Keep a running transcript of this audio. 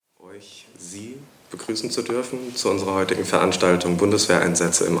mich, Sie begrüßen zu dürfen zu unserer heutigen Veranstaltung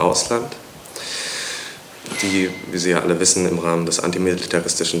Bundeswehreinsätze im Ausland, die, wie Sie ja alle wissen, im Rahmen des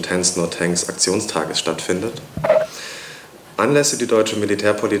antimilitaristischen Tanks No Tanks Aktionstages stattfindet. Anlässe, die deutsche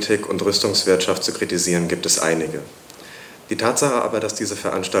Militärpolitik und Rüstungswirtschaft zu kritisieren, gibt es einige. Die Tatsache aber, dass diese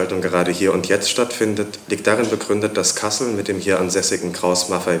Veranstaltung gerade hier und jetzt stattfindet, liegt darin begründet, dass Kassel mit dem hier ansässigen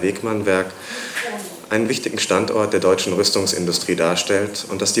Krauss-Maffei-Wegmann-Werk einen wichtigen Standort der deutschen Rüstungsindustrie darstellt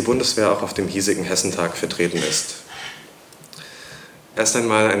und dass die Bundeswehr auch auf dem hiesigen Hessentag vertreten ist. Erst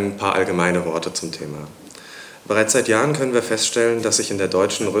einmal ein paar allgemeine Worte zum Thema. Bereits seit Jahren können wir feststellen, dass sich in der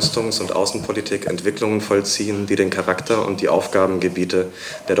deutschen Rüstungs- und Außenpolitik Entwicklungen vollziehen, die den Charakter und die Aufgabengebiete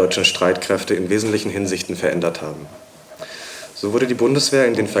der deutschen Streitkräfte in wesentlichen Hinsichten verändert haben. So wurde die Bundeswehr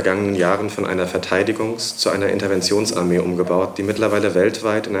in den vergangenen Jahren von einer Verteidigungs- zu einer Interventionsarmee umgebaut, die mittlerweile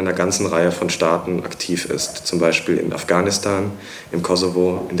weltweit in einer ganzen Reihe von Staaten aktiv ist, zum Beispiel in Afghanistan, im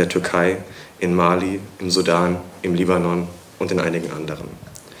Kosovo, in der Türkei, in Mali, im Sudan, im Libanon und in einigen anderen.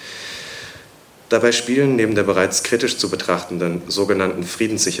 Dabei spielen neben der bereits kritisch zu betrachtenden sogenannten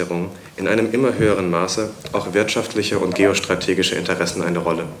Friedenssicherung in einem immer höheren Maße auch wirtschaftliche und geostrategische Interessen eine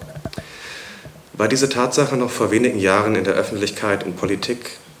Rolle. War diese Tatsache noch vor wenigen Jahren in der Öffentlichkeit und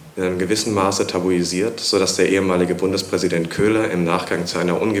Politik in einem gewissen Maße tabuisiert, sodass der ehemalige Bundespräsident Köhler im Nachgang zu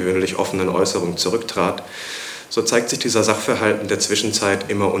einer ungewöhnlich offenen Äußerung zurücktrat, so zeigt sich dieser Sachverhalt in der Zwischenzeit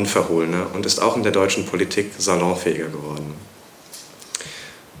immer unverhohlener und ist auch in der deutschen Politik salonfähiger geworden.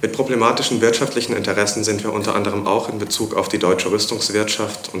 Mit problematischen wirtschaftlichen Interessen sind wir unter anderem auch in Bezug auf die deutsche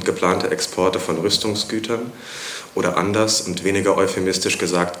Rüstungswirtschaft und geplante Exporte von Rüstungsgütern oder anders und weniger euphemistisch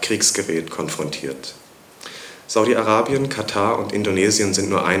gesagt Kriegsgerät konfrontiert. Saudi-Arabien, Katar und Indonesien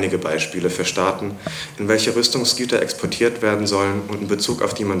sind nur einige Beispiele für Staaten, in welche Rüstungsgüter exportiert werden sollen und in Bezug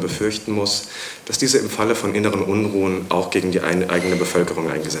auf die man befürchten muss, dass diese im Falle von inneren Unruhen auch gegen die eigene Bevölkerung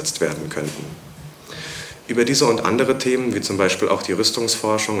eingesetzt werden könnten. Über diese und andere Themen, wie zum Beispiel auch die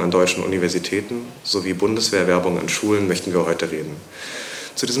Rüstungsforschung an deutschen Universitäten sowie Bundeswehrwerbung an Schulen, möchten wir heute reden.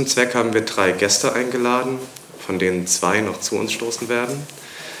 Zu diesem Zweck haben wir 3 Gäste eingeladen, von denen 2 noch zu uns stoßen werden.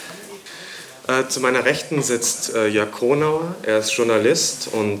 Zu meiner Rechten sitzt Jörg Kronauer. Er ist Journalist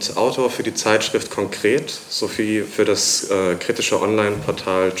und Autor für die Zeitschrift Konkret sowie für das kritische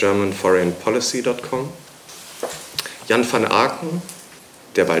Online-Portal germanforeignpolicy.com. Jan van Aken,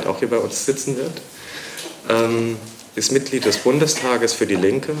 der bald auch hier bei uns sitzen wird, ist Mitglied des Bundestages für die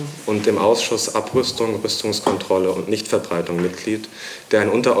Linke und im Ausschuss Abrüstung, Rüstungskontrolle und Nichtverbreitung Mitglied, der ein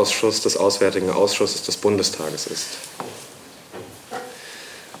Unterausschuss des Auswärtigen Ausschusses des Bundestages ist.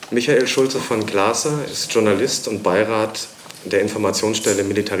 Michael Schulze von Glaser ist Journalist und Beirat der Informationsstelle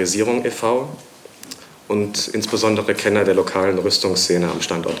Militarisierung e.V. und insbesondere Kenner der lokalen Rüstungsszene am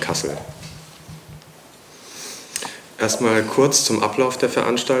Standort Kassel. Erstmal kurz zum Ablauf der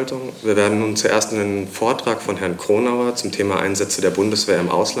Veranstaltung. Wir werden nun zuerst einen Vortrag von Herrn Kronauer zum Thema Einsätze der Bundeswehr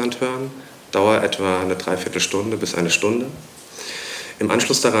im Ausland hören. Dauer etwa eine Dreiviertelstunde bis eine Stunde. Im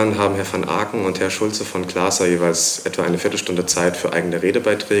Anschluss daran haben Herr van Aken und Herr Schulze von Glaser jeweils etwa eine Viertelstunde Zeit für eigene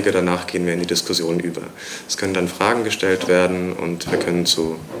Redebeiträge. Danach gehen wir in die Diskussion über. Es können dann Fragen gestellt werden und wir können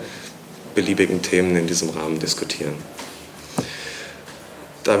zu beliebigen Themen in diesem Rahmen diskutieren.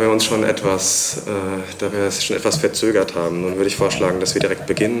 Da wir schon etwas verzögert haben, nun würde ich vorschlagen, dass wir direkt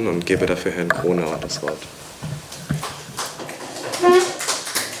beginnen und gebe dafür Herrn Kronauer das Wort.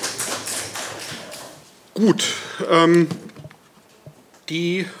 Gut,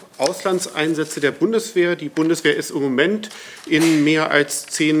 die Auslandseinsätze der Bundeswehr. Die Bundeswehr ist im Moment in mehr als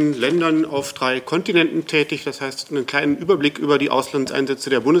 10 Ländern auf 3 Kontinenten tätig. Das heißt, einen kleinen Überblick über die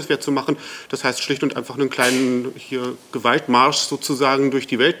Auslandseinsätze der Bundeswehr zu machen. Das heißt, schlicht und einfach einen kleinen Gewaltmarsch sozusagen durch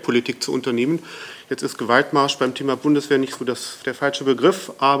die Weltpolitik zu unternehmen. Jetzt ist Gewaltmarsch beim Thema Bundeswehr nicht so der falsche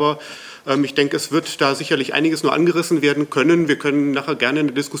Begriff, aber ich denke, es wird da sicherlich einiges nur angerissen werden können. Wir können nachher gerne in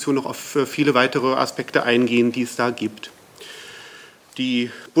der Diskussion noch auf viele weitere Aspekte eingehen, die es da gibt.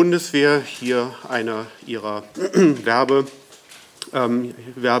 Die Bundeswehr, hier eines ihrer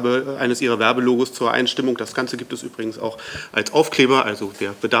Werbelogos zur Einstimmung. Das Ganze gibt es übrigens auch als Aufkleber, also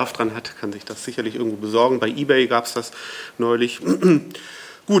wer Bedarf dran hat, kann sich das sicherlich irgendwo besorgen. Bei eBay gab es das neulich.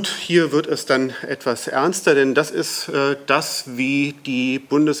 Gut, hier wird es dann etwas ernster, denn das ist das, wie die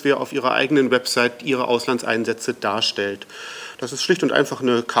Bundeswehr auf ihrer eigenen Website ihre Auslandseinsätze darstellt. Das ist schlicht und einfach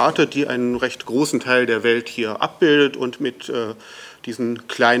eine Karte, die einen recht großen Teil der Welt hier abbildet und mit diesen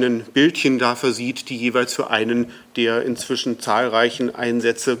kleinen Bildchen da versieht, die jeweils für einen der inzwischen zahlreichen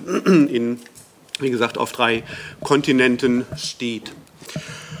Einsätze wie gesagt, auf 3 Kontinenten steht.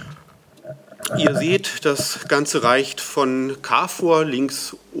 Ihr seht, das Ganze reicht von KFOR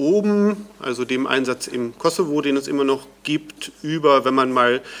links oben, also dem Einsatz im Kosovo, den es immer noch gibt, über, wenn man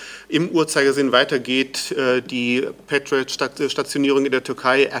mal im Uhrzeigersinn weitergeht. Die Patriot-Stationierung in der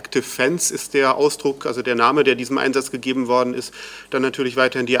Türkei, Active Fence ist der Ausdruck, also der Name, der diesem Einsatz gegeben worden ist. Dann natürlich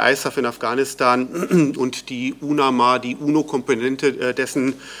weiterhin die ISAF in Afghanistan und die UNAMA, die UNO-Komponente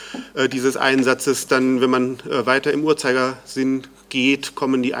dieses Einsatzes. Dann, wenn man weiter im Uhrzeigersinn geht,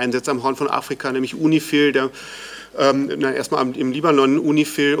 kommen die Einsätze am Horn von Afrika, nämlich UNIFIL, erstmal im Libanon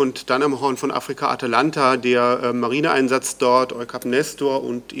UNIFIL und dann am Horn von Afrika Atalanta, der Marineeinsatz dort, EUCAP Nestor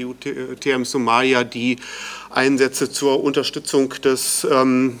und EUTM Somalia, die Einsätze zur Unterstützung des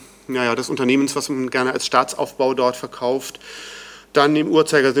Unternehmens, was man gerne als Staatsaufbau dort verkauft. Dann im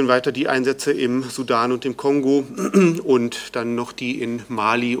Uhrzeigersinn weiter die Einsätze im Sudan und im Kongo und dann noch die in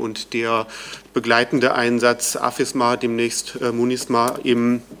Mali und der begleitende Einsatz AFISMA, demnächst MUNISMA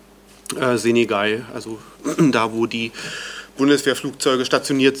im Senegal, also da, wo die Bundeswehrflugzeuge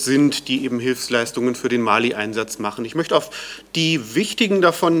stationiert sind, die eben Hilfsleistungen für den Mali-Einsatz machen. Ich möchte auf die wichtigen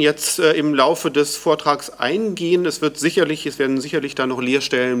davon jetzt im Laufe des Vortrags eingehen. Es werden sicherlich da noch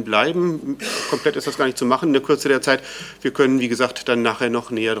Leerstellen bleiben. Komplett ist das gar nicht zu machen in der Kürze der Zeit. Wir können, wie gesagt, dann nachher noch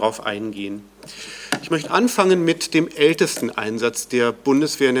näher drauf eingehen. Ich möchte anfangen mit dem ältesten Einsatz der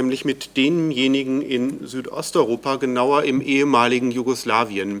Bundeswehr, nämlich mit demjenigen in Südosteuropa, genauer im ehemaligen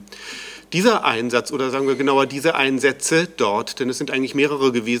Jugoslawien. Dieser Einsatz oder sagen wir genauer diese Einsätze dort, denn es sind eigentlich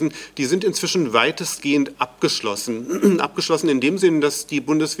mehrere gewesen, die sind inzwischen weitestgehend abgeschlossen. Abgeschlossen in dem Sinn, dass die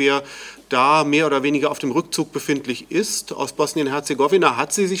Bundeswehr da mehr oder weniger auf dem Rückzug befindlich ist. Aus Bosnien-Herzegowina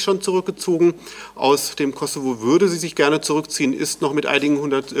hat sie sich schon zurückgezogen. Aus dem Kosovo würde sie sich gerne zurückziehen, ist noch mit einigen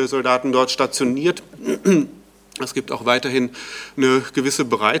 100 Soldaten dort stationiert. Es gibt auch weiterhin eine gewisse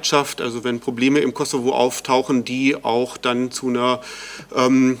Bereitschaft, also wenn Probleme im Kosovo auftauchen, die auch dann zu einer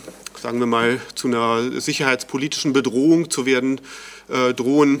zu einer sicherheitspolitischen Bedrohung zu werden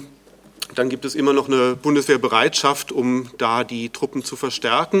drohen, dann gibt es immer noch eine Bundeswehrbereitschaft, um da die Truppen zu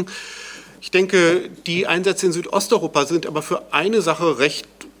verstärken. Ich denke, die Einsätze in Südosteuropa sind aber für eine Sache recht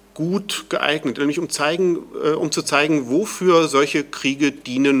gut geeignet, nämlich um zu zeigen, wofür solche Kriege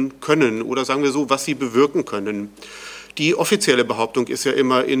dienen können oder sagen wir so, was sie bewirken können. Die offizielle Behauptung ist ja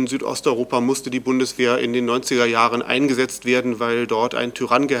immer, in Südosteuropa musste die Bundeswehr in den 90er Jahren eingesetzt werden, weil dort ein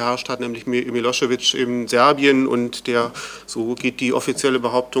Tyrann geherrscht hat, nämlich Milosevic in Serbien und der, so geht die offizielle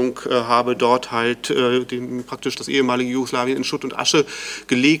Behauptung, habe dort halt praktisch das ehemalige Jugoslawien in Schutt und Asche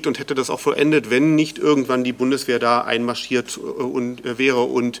gelegt und hätte das auch vollendet, wenn nicht irgendwann die Bundeswehr da einmarschiert wäre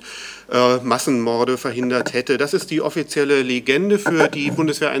und Massenmorde verhindert hätte. Das ist die offizielle Legende für die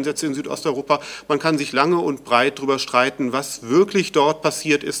Bundeswehreinsätze in Südosteuropa. Man kann sich lange und breit darüber streiten, was wirklich dort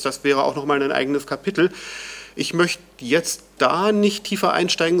passiert ist. Das wäre auch noch mal ein eigenes Kapitel. Ich möchte jetzt da nicht tiefer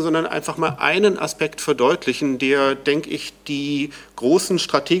einsteigen, sondern einfach mal einen Aspekt verdeutlichen, der, denke ich, die großen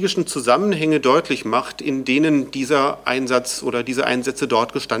strategischen Zusammenhänge deutlich macht, in denen dieser Einsatz oder diese Einsätze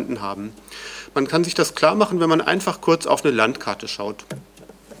dort gestanden haben. Man kann sich das klar machen, wenn man einfach kurz auf eine Landkarte schaut.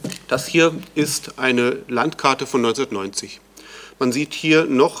 Das hier ist eine Landkarte von 1990. Man sieht hier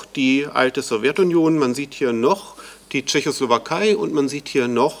noch die alte Sowjetunion, man sieht hier noch die Tschechoslowakei und man sieht hier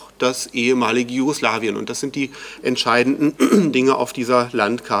noch das ehemalige Jugoslawien. Und das sind die entscheidenden Dinge auf dieser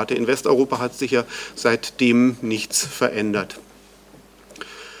Landkarte. In Westeuropa hat sich ja seitdem nichts verändert.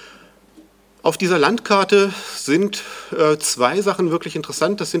 Auf dieser Landkarte sind zwei Sachen wirklich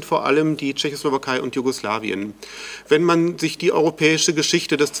interessant. Das sind vor allem die Tschechoslowakei und Jugoslawien. Wenn man sich die europäische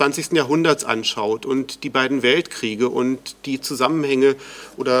Geschichte des 20. Jahrhunderts anschaut und die beiden Weltkriege und die Zusammenhänge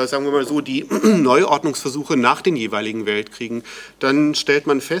oder sagen wir mal so die Neuordnungsversuche nach den jeweiligen Weltkriegen, dann stellt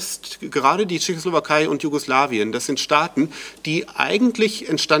man fest, gerade die Tschechoslowakei und Jugoslawien, das sind Staaten, die eigentlich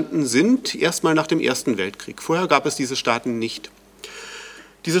entstanden sind erstmal nach dem Ersten Weltkrieg. Vorher gab es diese Staaten nicht.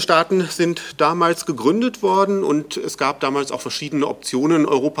 Diese Staaten sind damals gegründet worden und es gab damals auch verschiedene Optionen,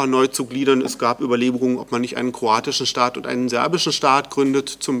 Europa neu zu gliedern. Es gab Überlegungen, ob man nicht einen kroatischen Staat und einen serbischen Staat gründet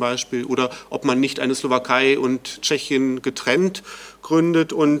zum Beispiel oder ob man nicht eine Slowakei und Tschechien getrennt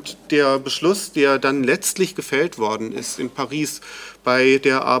gründet. Und der Beschluss, der dann letztlich gefällt worden ist in Paris bei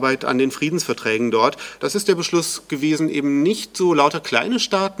der Arbeit an den Friedensverträgen dort, das ist der Beschluss gewesen, eben nicht so lauter kleine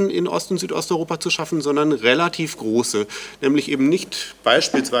Staaten in Ost- und Südosteuropa zu schaffen, sondern relativ große, nämlich eben nicht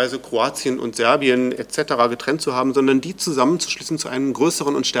beispielsweise Kroatien und Serbien etc. getrennt zu haben, sondern die zusammenzuschließen zu einem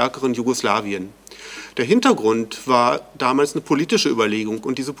größeren und stärkeren Jugoslawien. Der Hintergrund war damals eine politische Überlegung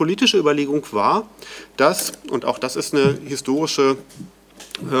und diese politische Überlegung war, dass, und auch das ist eine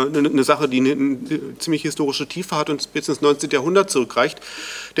Sache, die eine ziemlich historische Tiefe hat und bis ins 19. Jahrhundert zurückreicht.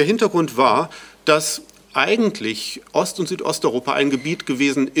 Der Hintergrund war, dass eigentlich Ost- und Südosteuropa ein Gebiet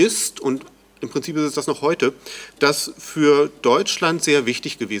gewesen ist und im Prinzip ist es das noch heute, das für Deutschland sehr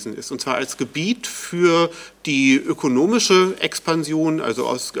wichtig gewesen ist. Und zwar als Gebiet für die ökonomische Expansion, also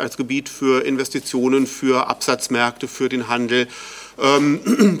als Gebiet für Investitionen, für Absatzmärkte, für den Handel.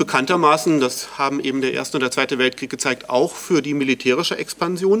 Bekanntermaßen, das haben eben der Erste und der Zweite Weltkrieg gezeigt, auch für die militärische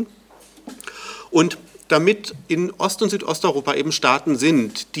Expansion. Und damit in Ost- und Südosteuropa eben Staaten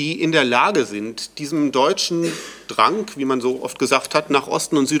sind, die in der Lage sind, diesem deutschen Drang, wie man so oft gesagt hat, nach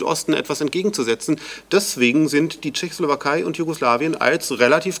Osten und Südosten etwas entgegenzusetzen. Deswegen sind die Tschechoslowakei und Jugoslawien als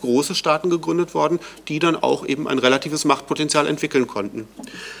relativ große Staaten gegründet worden, die dann auch eben ein relatives Machtpotenzial entwickeln konnten.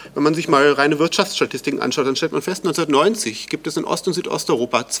 Wenn man sich mal reine Wirtschaftsstatistiken anschaut, dann stellt man fest, 1990 gibt es in Ost- und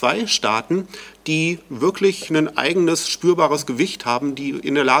Südosteuropa 2 Staaten, die wirklich ein eigenes spürbares Gewicht haben, die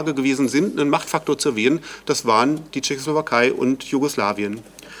in der Lage gewesen sind, einen Machtfaktor zu erwähnen. Das waren die Tschechoslowakei und Jugoslawien.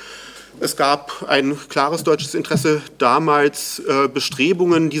 Es gab ein klares deutsches Interesse, damals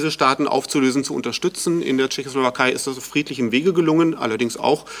Bestrebungen, diese Staaten aufzulösen, zu unterstützen. In der Tschechoslowakei ist das auf friedlichem Wege gelungen, allerdings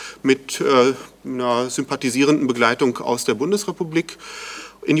auch mit einer sympathisierenden Begleitung aus der Bundesrepublik.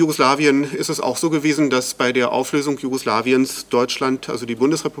 In Jugoslawien ist es auch so gewesen, dass bei der Auflösung Jugoslawiens Deutschland, also die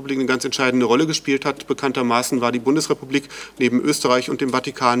Bundesrepublik, eine ganz entscheidende Rolle gespielt hat. Bekanntermaßen war die Bundesrepublik neben Österreich und dem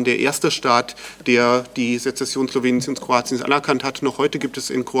Vatikan der erste Staat, der die Sezession Sloweniens und Kroatiens anerkannt hat. Noch heute gibt es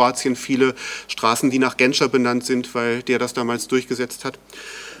in Kroatien viele Straßen, die nach Genscher benannt sind, weil der das damals durchgesetzt hat.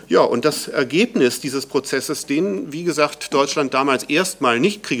 Ja, und das Ergebnis dieses Prozesses, den, wie gesagt, Deutschland damals erstmal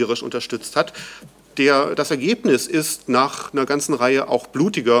nicht kriegerisch unterstützt hat, das Ergebnis ist nach einer ganzen Reihe auch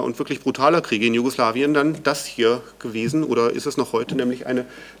blutiger und wirklich brutaler Kriege in Jugoslawien dann das hier gewesen, oder ist es noch heute, nämlich eine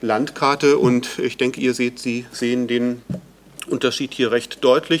Landkarte, und ich denke, Sie sehen den Unterschied hier recht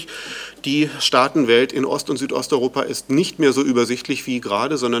deutlich. Die Staatenwelt in Ost- und Südosteuropa ist nicht mehr so übersichtlich wie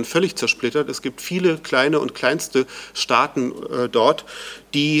gerade, sondern völlig zersplittert. Es gibt viele kleine und kleinste Staaten dort,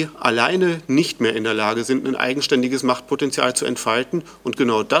 die alleine nicht mehr in der Lage sind, ein eigenständiges Machtpotenzial zu entfalten. Und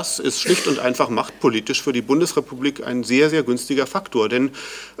genau das ist schlicht und einfach machtpolitisch für die Bundesrepublik ein sehr, sehr günstiger Faktor. Denn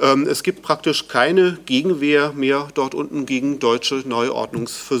es gibt praktisch keine Gegenwehr mehr dort unten gegen deutsche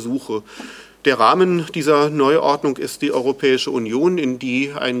Neuordnungsversuche. Der Rahmen dieser Neuordnung ist die Europäische Union, in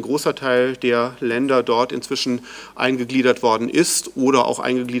die ein großer Teil der Länder dort inzwischen eingegliedert worden ist oder auch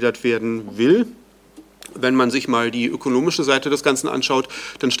eingegliedert werden will. Wenn man sich mal die ökonomische Seite des Ganzen anschaut,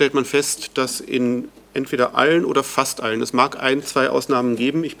 dann stellt man fest, dass in entweder allen oder fast allen, es mag 1, 2 Ausnahmen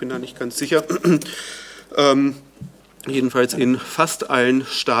geben, ich bin da nicht ganz sicher, jedenfalls in fast allen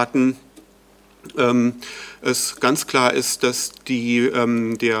Staaten es ganz klar ist, dass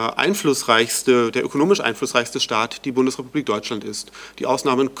der ökonomisch einflussreichste Staat die Bundesrepublik Deutschland ist. Die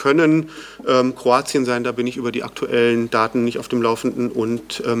Ausnahmen können Kroatien sein, da bin ich über die aktuellen Daten nicht auf dem Laufenden,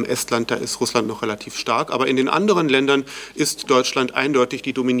 und Estland, da ist Russland noch relativ stark. Aber in den anderen Ländern ist Deutschland eindeutig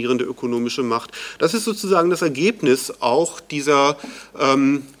die dominierende ökonomische Macht. Das ist sozusagen das Ergebnis auch dieser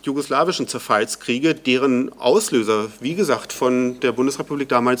jugoslawischen Zerfallskriege, deren Auslöser, wie gesagt, von der Bundesrepublik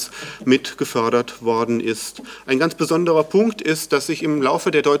damals mit gefördert worden ist. Ein ganz besonderer Punkt ist, dass sich im Laufe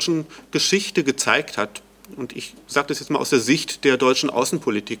der deutschen Geschichte gezeigt hat, und ich sage das jetzt mal aus der Sicht der deutschen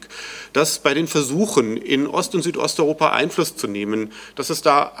Außenpolitik, dass bei den Versuchen, in Ost- und Südosteuropa Einfluss zu nehmen, dass es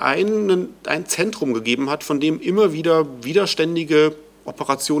da ein Zentrum gegeben hat, von dem immer wieder widerständige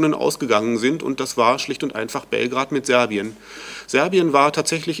Operationen ausgegangen sind, und das war schlicht und einfach Belgrad mit Serbien. Serbien war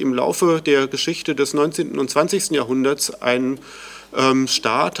tatsächlich im Laufe der Geschichte des 19. und 20. Jahrhunderts ein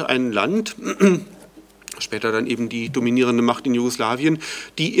Staat, ein Land, später dann eben die dominierende Macht in Jugoslawien,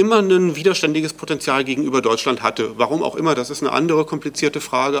 die immer ein widerständiges Potenzial gegenüber Deutschland hatte. Warum auch immer, das ist eine andere komplizierte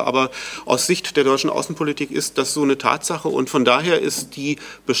Frage, aber aus Sicht der deutschen Außenpolitik ist das so eine Tatsache, und von daher ist die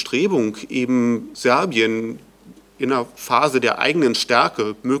Bestrebung, eben Serbien in einer Phase der eigenen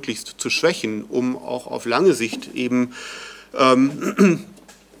Stärke möglichst zu schwächen, um auch auf lange Sicht eben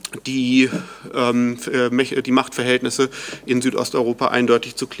die Machtverhältnisse in Südosteuropa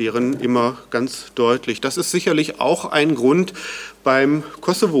eindeutig zu klären, immer ganz deutlich. Das ist sicherlich auch ein Grund beim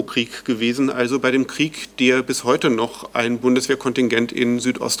Kosovo-Krieg gewesen, also bei dem Krieg, der bis heute noch ein Bundeswehrkontingent in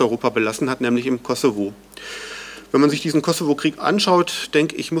Südosteuropa belassen hat, nämlich im Kosovo. Wenn man sich diesen Kosovo-Krieg anschaut,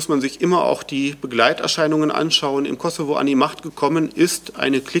 denke ich, muss man sich immer auch die Begleiterscheinungen anschauen. Im Kosovo an die Macht gekommen ist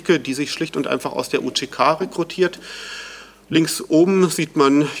eine Clique, die sich schlicht und einfach aus der UČK rekrutiert. Links oben sieht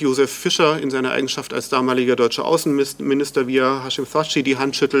man Josef Fischer in seiner Eigenschaft als damaliger deutscher Außenminister, wie er Hashim Thaçi die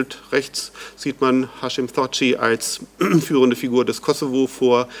Hand schüttelt. Rechts sieht man Hashim Thaçi als führende Figur des Kosovo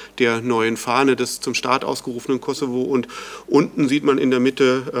vor der neuen Fahne des zum Staat ausgerufenen Kosovo. Und unten sieht man in der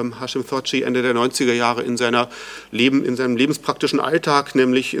Mitte Hashim Thaçi Ende der 90er Jahre in seinem lebenspraktischen Alltag,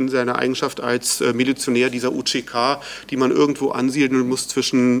 nämlich in seiner Eigenschaft als Milizionär dieser UCK, die man irgendwo ansiedeln muss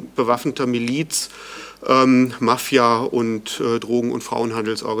zwischen bewaffneter Miliz, Mafia und Drogen- und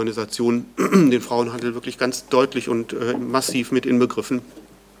Frauenhandelsorganisationen, den Frauenhandel wirklich ganz deutlich und massiv mit inbegriffen.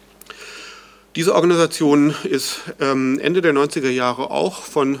 Diese Organisation ist Ende der 90er Jahre auch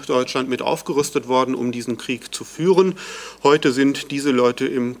von Deutschland mit aufgerüstet worden, um diesen Krieg zu führen. Heute sind diese Leute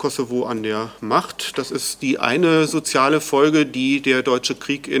im Kosovo an der Macht. Das ist die eine soziale Folge, die der deutsche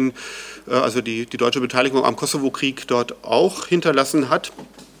Krieg also die deutsche Beteiligung am Kosovo-Krieg dort auch hinterlassen hat.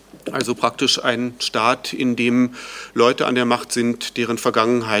 Also praktisch ein Staat, in dem Leute an der Macht sind, deren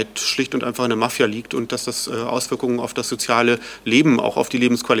Vergangenheit schlicht und einfach in der Mafia liegt, und dass das Auswirkungen auf das soziale Leben, auch auf die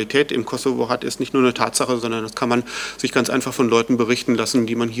Lebensqualität im Kosovo hat, ist nicht nur eine Tatsache, sondern das kann man sich ganz einfach von Leuten berichten lassen,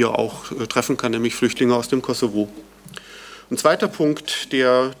 die man hier auch treffen kann, nämlich Flüchtlinge aus dem Kosovo. Ein zweiter Punkt,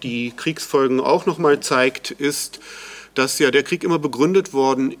 der die Kriegsfolgen auch nochmal zeigt, ist, dass ja der Krieg immer begründet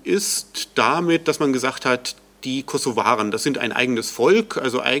worden ist damit, dass man gesagt hat, die Kosovaren, das sind ein eigenes Volk,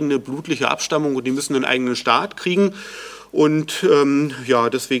 also eigene blutliche Abstammung, und die müssen einen eigenen Staat kriegen. Und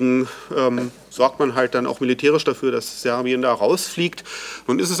deswegen sorgt man halt dann auch militärisch dafür, dass Serbien da rausfliegt.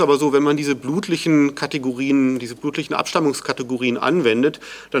 Nun ist es aber so, wenn man diese blutlichen Kategorien, diese blutlichen Abstammungskategorien anwendet,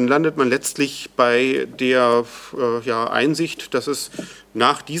 dann landet man letztlich bei der Einsicht, dass es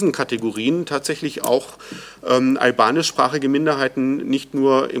nach diesen Kategorien tatsächlich auch albanischsprachige Minderheiten nicht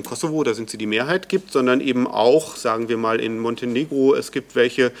nur im Kosovo, da sind sie die Mehrheit, gibt, sondern eben auch, sagen wir mal, in Montenegro, es gibt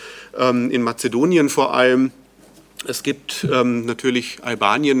welche in Mazedonien vor allem. Es gibt natürlich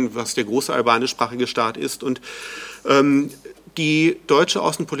Albanien, was der große albanischsprachige Staat ist, und die deutsche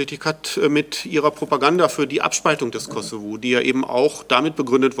Außenpolitik hat mit ihrer Propaganda für die Abspaltung des Kosovo, die ja eben auch damit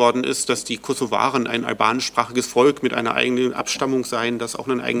begründet worden ist, dass die Kosovaren ein albanischsprachiges Volk mit einer eigenen Abstammung seien, das auch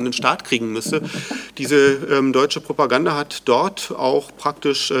einen eigenen Staat kriegen müsse. Diese deutsche Propaganda hat dort auch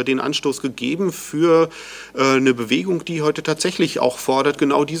praktisch den Anstoß gegeben für eine Bewegung, die heute tatsächlich auch fordert,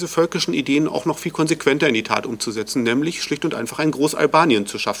 genau diese völkischen Ideen auch noch viel konsequenter in die Tat umzusetzen, nämlich schlicht und einfach ein Großalbanien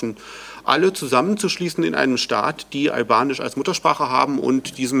zu schaffen. Alle zusammenzuschließen in einem Staat, die Albanisch als Muttersprache haben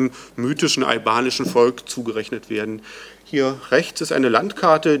und diesem mythischen albanischen Volk zugerechnet werden. Hier rechts ist eine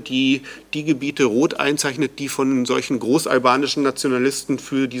Landkarte, die die Gebiete rot einzeichnet, die von solchen großalbanischen Nationalisten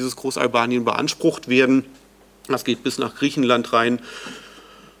für dieses Großalbanien beansprucht werden. Das geht bis nach Griechenland rein.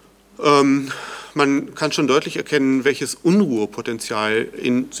 Man kann schon deutlich erkennen, welches Unruhepotenzial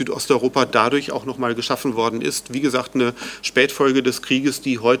in Südosteuropa dadurch auch nochmal geschaffen worden ist. Wie gesagt, eine Spätfolge des Krieges,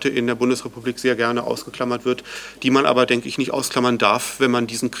 die heute in der Bundesrepublik sehr gerne ausgeklammert wird, die man aber, denke ich, nicht ausklammern darf, wenn man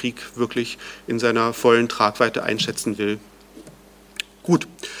diesen Krieg wirklich in seiner vollen Tragweite einschätzen will. Gut.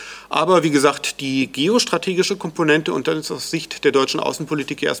 Aber wie gesagt, die geostrategische Komponente, und dann ist aus Sicht der deutschen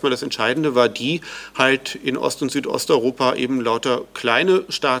Außenpolitik erstmal das Entscheidende, war die, halt in Ost- und Südosteuropa eben lauter kleine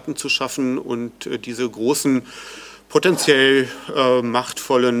Staaten zu schaffen und diese großen, potenziell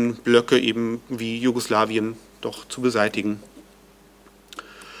machtvollen Blöcke eben wie Jugoslawien doch zu beseitigen.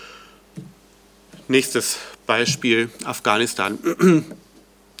 Nächstes Beispiel, Afghanistan.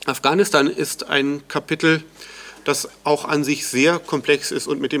 Afghanistan ist ein Kapitel, das auch an sich sehr komplex ist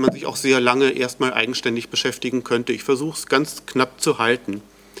und mit dem man sich auch sehr lange erstmal eigenständig beschäftigen könnte. Ich versuche es ganz knapp zu halten.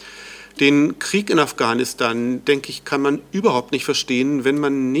 Den Krieg in Afghanistan, denke ich, kann man überhaupt nicht verstehen, wenn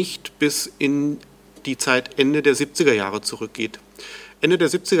man nicht bis in die Zeit Ende der 70er Jahre zurückgeht. Ende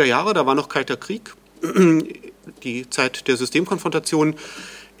der 70er Jahre, da war noch Kalter Krieg, die Zeit der Systemkonfrontation.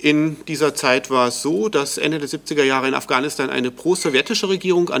 In dieser Zeit war es so, dass Ende der 70er Jahre in Afghanistan eine pro-sowjetische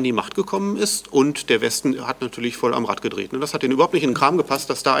Regierung an die Macht gekommen ist, und der Westen hat natürlich voll am Rad gedreht. Das hat denen überhaupt nicht in den Kram gepasst,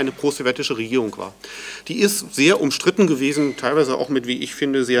 dass da eine pro-sowjetische Regierung war. Die ist sehr umstritten gewesen, teilweise auch mit, wie ich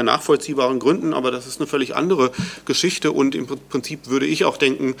finde, sehr nachvollziehbaren Gründen, aber das ist eine völlig andere Geschichte, und im Prinzip würde ich auch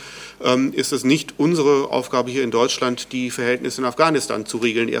denken, ist es nicht unsere Aufgabe hier in Deutschland, die Verhältnisse in Afghanistan zu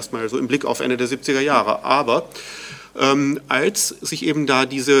regeln, erstmal so im Blick auf Ende der 70er Jahre. Aber als sich eben da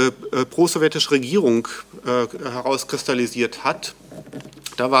diese pro-sowjetische Regierung herauskristallisiert hat,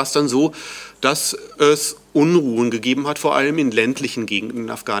 da war es dann so, dass es Unruhen gegeben hat, vor allem in ländlichen Gegenden in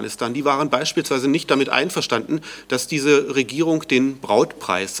Afghanistan. Die waren beispielsweise nicht damit einverstanden, dass diese Regierung den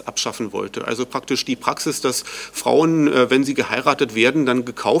Brautpreis abschaffen wollte. Also praktisch die Praxis, dass Frauen, wenn sie geheiratet werden, dann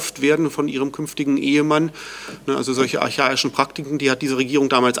gekauft werden von ihrem künftigen Ehemann. Also solche archaischen Praktiken, die hat diese Regierung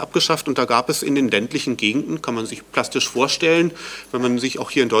damals abgeschafft. Und da gab es in den ländlichen Gegenden, kann man sich plastisch vorstellen, wenn man sich auch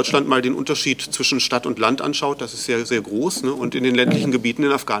hier in Deutschland mal den Unterschied zwischen Stadt und Land anschaut, das ist sehr, sehr groß. Und in den ländlichen Gebieten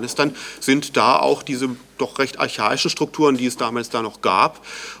in Afghanistan sind da auch diese doch recht archaischen Strukturen, die es damals da noch gab,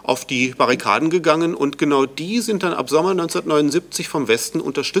 auf die Barrikaden gegangen. Und genau die sind dann ab Sommer 1979 vom Westen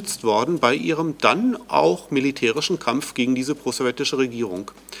unterstützt worden bei ihrem dann auch militärischen Kampf gegen diese prosowjetische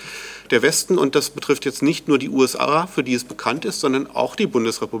Regierung. Der Westen, und das betrifft jetzt nicht nur die USA, für die es bekannt ist, sondern auch die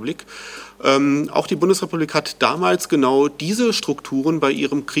Bundesrepublik. Auch die Bundesrepublik hat damals genau diese Strukturen bei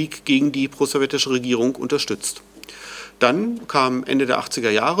ihrem Krieg gegen die prosowjetische Regierung unterstützt. Dann kam Ende der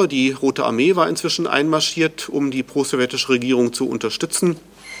 80er Jahre, die Rote Armee war inzwischen einmarschiert, um die prosowjetische Regierung zu unterstützen.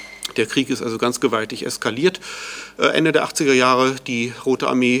 Der Krieg ist also ganz gewaltig eskaliert. Ende der 80er Jahre, die Rote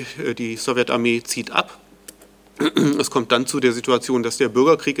Armee, die Sowjetarmee zieht ab. Es kommt dann zu der Situation, dass der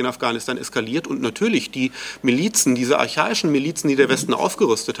Bürgerkrieg in Afghanistan eskaliert und natürlich die Milizen, diese archaischen Milizen, die der Westen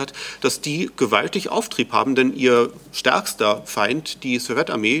aufgerüstet hat, dass die gewaltig Auftrieb haben, denn ihr stärkster Feind, die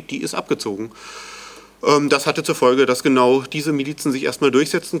Sowjetarmee, die ist abgezogen. Das hatte zur Folge, dass genau diese Milizen sich erstmal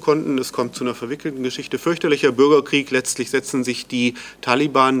durchsetzen konnten. Es kommt zu einer verwickelten Geschichte, fürchterlicher Bürgerkrieg. Letztlich setzen sich die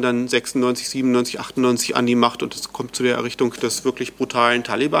Taliban dann 96, 97, 98 an die Macht und es kommt zu der Errichtung des wirklich brutalen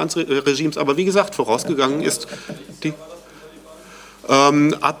Taliban-Regimes. Aber wie gesagt, vorausgegangen ist die...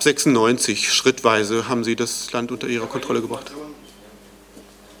 ab 96 schrittweise haben sie das Land unter ihre Kontrolle gebracht.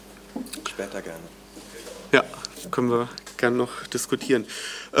 Später gerne. Ja, können wir gerne noch diskutieren.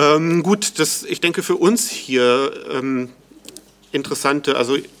 Gut, ich denke für uns hier interessant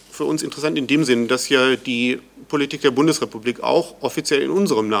in dem Sinn, dass ja die Politik der Bundesrepublik auch offiziell in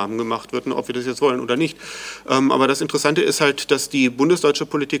unserem Namen gemacht wird, ob wir das jetzt wollen oder nicht. Aber das Interessante ist halt, dass die bundesdeutsche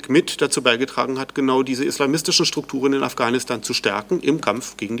Politik mit dazu beigetragen hat, genau diese islamistischen Strukturen in Afghanistan zu stärken im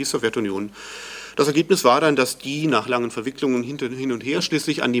Kampf gegen die Sowjetunion. Das Ergebnis war dann, dass die nach langen Verwicklungen hin und her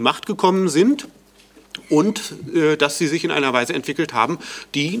schließlich an die Macht gekommen sind. Und dass sie sich in einer Weise entwickelt haben,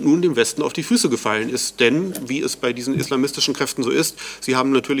 die nun dem Westen auf die Füße gefallen ist. Denn, wie es bei diesen islamistischen Kräften so ist, sie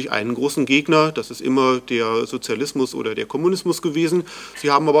haben natürlich einen großen Gegner, das ist immer der Sozialismus oder der Kommunismus gewesen. Sie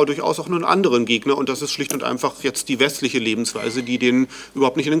haben aber durchaus auch nur einen anderen Gegner und das ist schlicht und einfach jetzt die westliche Lebensweise, die denen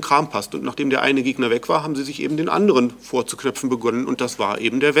überhaupt nicht in den Kram passt. Und nachdem der eine Gegner weg war, haben sie sich eben den anderen vorzuknöpfen begonnen und das war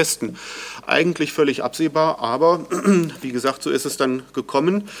eben der Westen. Eigentlich völlig absehbar, aber wie gesagt, so ist es dann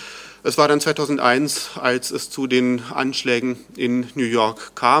gekommen. Es war dann 2001, als es zu den Anschlägen in New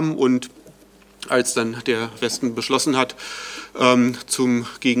York kam und als dann der Westen beschlossen hat, zum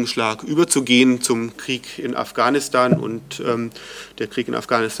Gegenschlag überzugehen, zum Krieg in Afghanistan. Und der Krieg in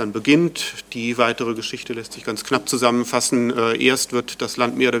Afghanistan beginnt. Die weitere Geschichte lässt sich ganz knapp zusammenfassen. Erst wird das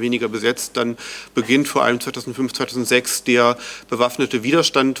Land mehr oder weniger besetzt, dann beginnt vor allem 2005, 2006 der bewaffnete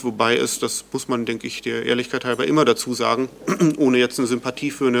Widerstand, wobei es, das muss man, denke ich, der Ehrlichkeit halber immer dazu sagen, ohne jetzt eine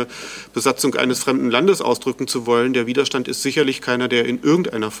Sympathie für eine Besatzung eines fremden Landes ausdrücken zu wollen, der Widerstand ist sicherlich keiner, der in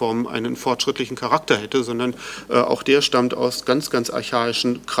irgendeiner Form einen fortschrittlichen Charakter hätte, sondern auch der stammt aus ganz, ganz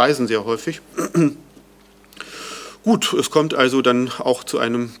archaischen Kreisen sehr häufig. Gut, es kommt also dann auch zu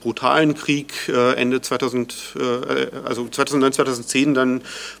einem brutalen Krieg Ende 2009, 2010. Dann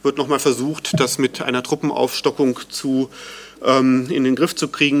wird nochmal versucht, das mit einer Truppenaufstockung in den Griff zu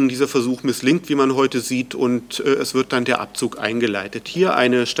kriegen. Dieser Versuch misslingt, wie man heute sieht, und es wird dann der Abzug eingeleitet. Hier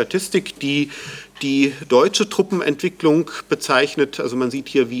eine Statistik, die die deutsche Truppenentwicklung bezeichnet. Also man sieht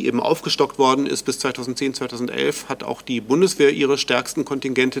hier, wie eben aufgestockt worden ist. Bis 2010, 2011 hat auch die Bundeswehr ihre stärksten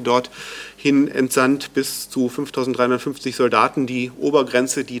Kontingente dorthin entsandt, bis zu 5.350 Soldaten, die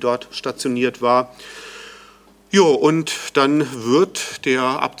Obergrenze, die dort stationiert war. Jo, und dann wird der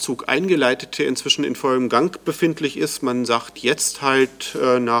Abzug eingeleitet, der inzwischen in vollem Gang befindlich ist. Man sagt jetzt halt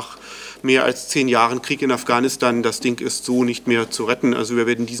nach mehr als 10 Jahren Krieg in Afghanistan, das Ding ist so nicht mehr zu retten. Also wir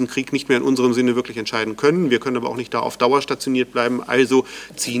werden diesen Krieg nicht mehr in unserem Sinne wirklich entscheiden können. Wir können aber auch nicht da auf Dauer stationiert bleiben, also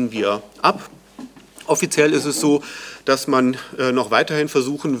ziehen wir ab. Offiziell ist es so, dass man noch weiterhin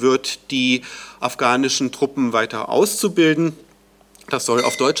versuchen wird, die afghanischen Truppen weiter auszubilden. Das soll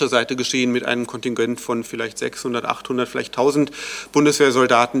auf deutscher Seite geschehen mit einem Kontingent von vielleicht 600, 800, vielleicht 1000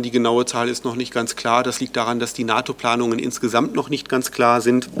 Bundeswehrsoldaten. Die genaue Zahl ist noch nicht ganz klar. Das liegt daran, dass die NATO-Planungen insgesamt noch nicht ganz klar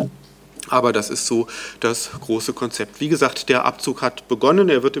sind. Aber das ist so das große Konzept. Wie gesagt, der Abzug hat begonnen.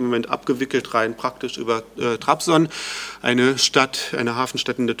 Er wird im Moment abgewickelt rein praktisch über Trabzon, eine Stadt, eine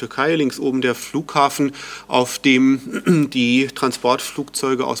Hafenstadt in der Türkei. Links oben der Flughafen, auf dem die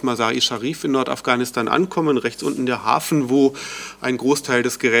Transportflugzeuge aus Mazar-i Sharif in Nordafghanistan ankommen. Rechts unten der Hafen, wo ein Großteil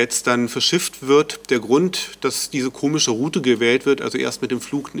des Geräts dann verschifft wird. Der Grund, dass diese komische Route gewählt wird, also erst mit dem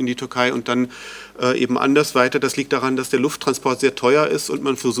Flug in die Türkei und dann eben anders weiter, das liegt daran, dass der Lufttransport sehr teuer ist und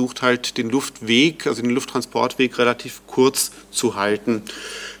man versucht halt den Luftweg, also den Lufttransportweg relativ kurz zu halten.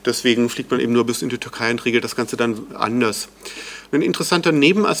 Deswegen fliegt man eben nur bis in die Türkei und regelt das Ganze dann anders. Ein interessanter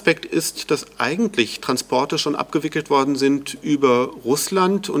Nebenaspekt ist, dass eigentlich Transporte schon abgewickelt worden sind über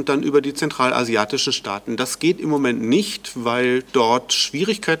Russland und dann über die zentralasiatischen Staaten. Das geht im Moment nicht, weil dort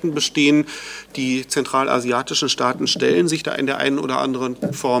Schwierigkeiten bestehen. Die zentralasiatischen Staaten stellen sich da in der einen oder anderen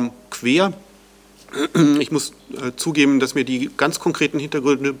Form quer. Ich muss zugeben, dass mir die ganz konkreten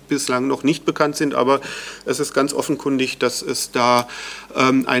Hintergründe bislang noch nicht bekannt sind, aber es ist ganz offenkundig, dass es da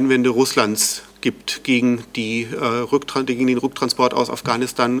Einwände Russlands gibt gegen den Rücktransport aus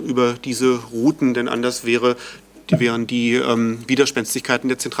Afghanistan über diese Routen, denn anders wären die Widerspenstigkeiten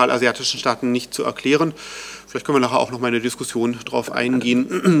der zentralasiatischen Staaten nicht zu erklären. Vielleicht können wir nachher auch noch mal eine Diskussion darauf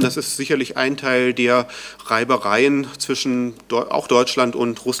eingehen. Das ist sicherlich ein Teil der Reibereien zwischen auch Deutschland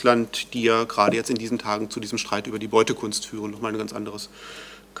und Russland, die ja gerade jetzt in diesen Tagen zu diesem Streit über die Beutekunst führen. Nochmal ein ganz anderes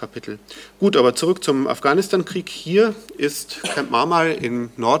Kapitel. Gut, aber zurück zum Afghanistan-Krieg. Hier ist Camp Marmal im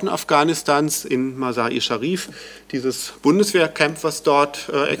Norden Afghanistans in Mazar-i Sharif, dieses Bundeswehrcamp, was dort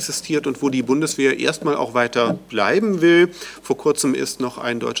existiert und wo die Bundeswehr erstmal auch weiter bleiben will. Vor kurzem ist noch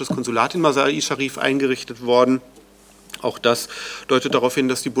ein deutsches Konsulat in Mazar-i Sharif eingerichtet worden. Auch das deutet darauf hin,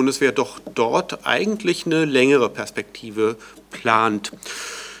 dass die Bundeswehr doch dort eigentlich eine längere Perspektive plant.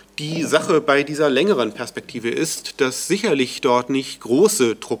 Die Sache bei dieser längeren Perspektive ist, dass sicherlich dort nicht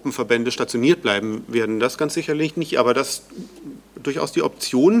große Truppenverbände stationiert bleiben werden. Das ganz sicherlich nicht, aber dass durchaus die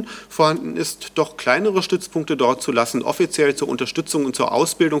Option vorhanden ist, doch kleinere Stützpunkte dort zu lassen, offiziell zur Unterstützung und zur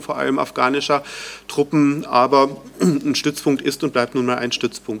Ausbildung vor allem afghanischer Truppen. Aber ein Stützpunkt ist und bleibt nun mal ein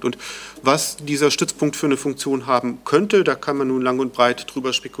Stützpunkt. Und was dieser Stützpunkt für eine Funktion haben könnte, da kann man nun lang und breit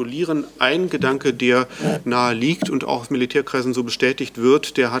drüber spekulieren. Ein Gedanke, der nahe liegt und auch aus Militärkreisen so bestätigt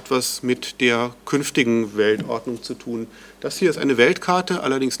wird, der hat was mit der künftigen Weltordnung zu tun. Das hier ist eine Weltkarte,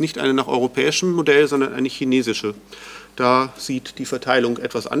 allerdings nicht eine nach europäischem Modell, sondern eine chinesische. Da sieht die Verteilung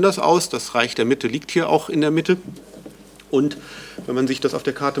etwas anders aus. Das Reich der Mitte liegt hier auch in der Mitte. Und wenn man sich das auf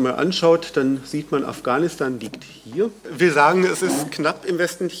der Karte mal anschaut, dann sieht man, Afghanistan liegt hier. Wir sagen, es ist knapp im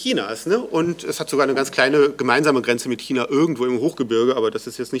Westen Chinas, ne? Und es hat sogar eine ganz kleine gemeinsame Grenze mit China irgendwo im Hochgebirge, aber das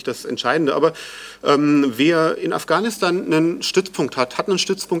ist jetzt nicht das Entscheidende. Aber wer in Afghanistan einen Stützpunkt hat, hat einen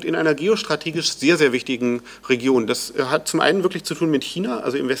Stützpunkt in einer geostrategisch sehr, sehr wichtigen Region. Das hat zum einen wirklich zu tun mit China,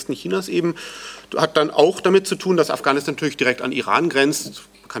 also im Westen Chinas eben, hat dann auch damit zu tun, dass Afghanistan natürlich direkt an Iran grenzt,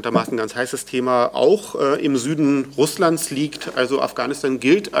 bekanntermaßen ein ganz heißes Thema, auch im Süden Russlands liegt. Also Afghanistan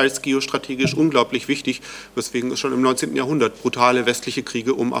gilt als geostrategisch unglaublich wichtig, weswegen es schon im 19. Jahrhundert brutale westliche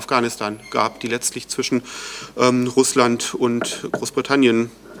Kriege um Afghanistan gab, die letztlich zwischen Russland und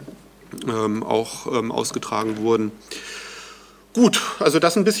Großbritannien auch ausgetragen wurden. Gut, also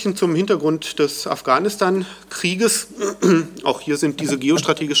das ein bisschen zum Hintergrund des Afghanistan-Krieges. Auch hier sind diese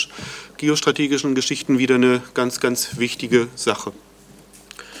geostrategischen Geschichten wieder eine ganz, ganz wichtige Sache.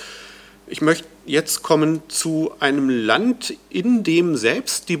 Ich möchte jetzt kommen zu einem Land, in dem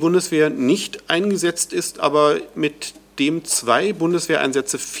selbst die Bundeswehr nicht eingesetzt ist, aber mit dem zwei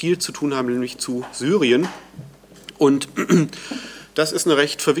Bundeswehreinsätze viel zu tun haben, nämlich zu Syrien. Und das ist eine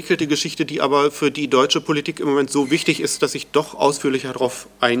recht verwickelte Geschichte, die aber für die deutsche Politik im Moment so wichtig ist, dass ich doch ausführlicher darauf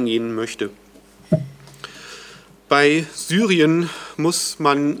eingehen möchte. Bei Syrien muss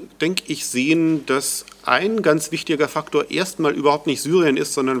man, denke ich, sehen, dass ein ganz wichtiger Faktor erstmal überhaupt nicht Syrien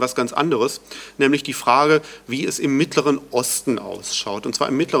ist, sondern was ganz anderes, nämlich die Frage, wie es im Mittleren Osten ausschaut. Und zwar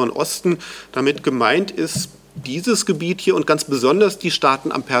im Mittleren Osten, damit gemeint ist dieses Gebiet hier und ganz besonders die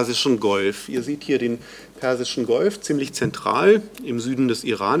Staaten am Persischen Golf. Ihr seht hier den Persischen Golf, ziemlich zentral im Süden des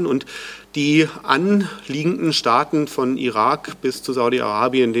Iran, und die anliegenden Staaten von Irak bis zu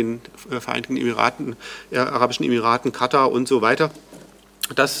Saudi-Arabien, den Vereinigten Emiraten, Arabischen Emiraten, Katar und so weiter.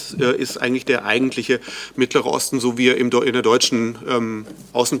 Das ist eigentlich der eigentliche Mittlere Osten, so wie er in der deutschen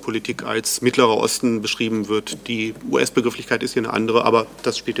Außenpolitik als Mittlerer Osten beschrieben wird. Die US-Begrifflichkeit ist hier eine andere, aber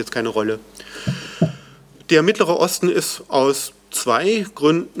das spielt jetzt keine Rolle. Der Mittlere Osten ist aus zwei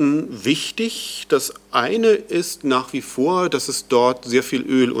Gründen wichtig. Das eine ist nach wie vor, dass es dort sehr viel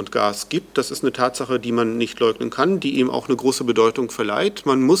Öl und Gas gibt. Das ist eine Tatsache, die man nicht leugnen kann, die ihm auch eine große Bedeutung verleiht.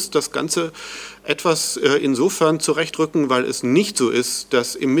 Man muss das Ganze etwas insofern zurechtrücken, weil es nicht so ist,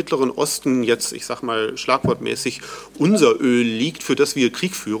 dass im Mittleren Osten jetzt, ich sage mal schlagwortmäßig, unser Öl liegt, für das wir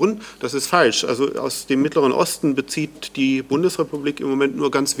Krieg führen. Das ist falsch. Also aus dem Mittleren Osten bezieht die Bundesrepublik im Moment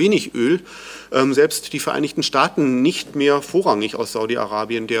nur ganz wenig Öl. Selbst die Vereinigten Staaten nicht mehr vorrangig aus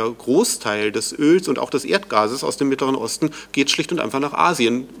Saudi-Arabien. Der Großteil des Öls und auch des Erdgases aus dem Mittleren Osten geht schlicht und einfach nach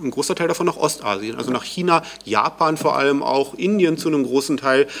Asien. Ein großer Teil davon nach Ostasien, also nach China, Japan vor allem auch, Indien zu einem großen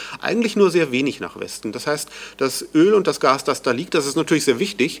Teil, eigentlich nur sehr wenig nach Westen. Das heißt, das Öl und das Gas, das da liegt, das ist natürlich sehr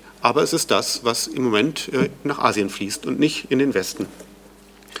wichtig, aber es ist das, was im Moment nach Asien fließt und nicht in den Westen.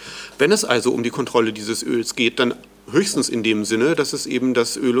 Wenn es also um die Kontrolle dieses Öls geht, dann höchstens in dem Sinne, dass es eben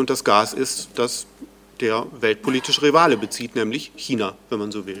das Öl und das Gas ist, das der weltpolitische Rivale bezieht, nämlich China, wenn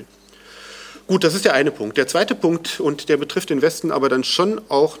man so will. Gut, das ist der eine Punkt. Der zweite Punkt, und der betrifft den Westen aber dann schon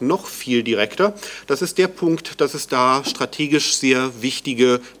auch noch viel direkter, das ist der Punkt, dass es da strategisch sehr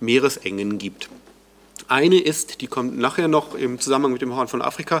wichtige Meeresengen gibt. Eine ist, die kommt nachher noch im Zusammenhang mit dem Horn von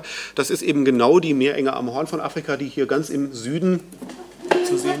Afrika, das ist eben genau die Meerenge am Horn von Afrika, die hier ganz im Süden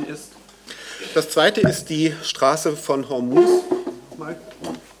zu sehen ist. Das zweite ist die Straße von Hormuz.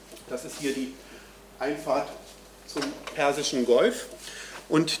 Das ist hier die Einfahrt zum Persischen Golf.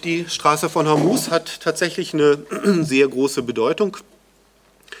 Und die Straße von Hormuz hat tatsächlich eine sehr große Bedeutung,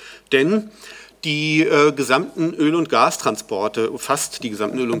 denn die gesamten Öl- und Gastransporte, fast die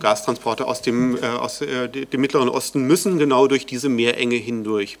gesamten Öl- und Gastransporte aus dem Mittleren Osten müssen genau durch diese Meerenge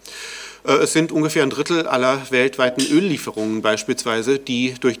hindurch. Es sind ungefähr ein Drittel aller weltweiten Öllieferungen beispielsweise,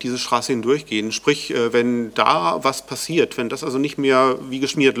 die durch diese Straße hindurchgehen. Sprich, wenn da was passiert, wenn das also nicht mehr wie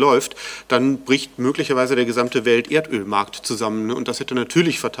geschmiert läuft, dann bricht möglicherweise der gesamte Welterdölmarkt zusammen. Und das hätte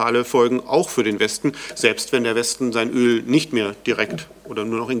natürlich fatale Folgen auch für den Westen, selbst wenn der Westen sein Öl nicht mehr direkt oder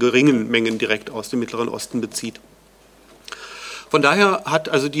nur noch in geringen Mengen direkt aus dem Mittleren Osten bezieht. Von daher hat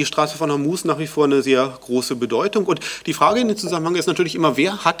also die Straße von Hormuz nach wie vor eine sehr große Bedeutung. Und die Frage in dem Zusammenhang ist natürlich immer,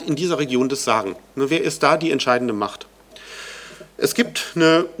 wer hat in dieser Region das Sagen? Wer ist da die entscheidende Macht? Es gibt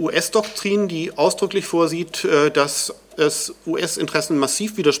eine US-Doktrin, die ausdrücklich vorsieht, dass es US-Interessen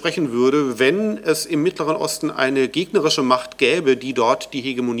massiv widersprechen würde, wenn es im Mittleren Osten eine gegnerische Macht gäbe, die dort die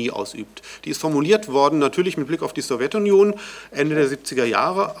Hegemonie ausübt. Die ist formuliert worden, natürlich mit Blick auf die Sowjetunion, Ende der 70er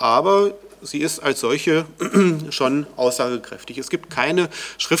Jahre, aber sie ist als solche schon aussagekräftig. Es gibt keine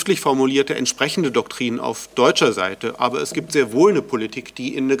schriftlich formulierte entsprechende Doktrin auf deutscher Seite, aber es gibt sehr wohl eine Politik,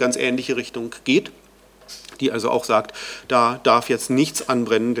 die in eine ganz ähnliche Richtung geht, die also auch sagt, da darf jetzt nichts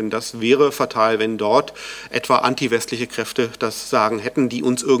anbrennen, denn das wäre fatal, wenn dort etwa antiwestliche Kräfte das Sagen hätten, die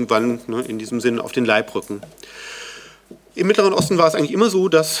uns irgendwann in diesem Sinn auf den Leib rücken. Im Mittleren Osten war es eigentlich immer so,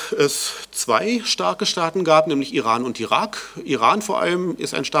 dass es zwei starke Staaten gab, nämlich Iran und Irak. Iran vor allem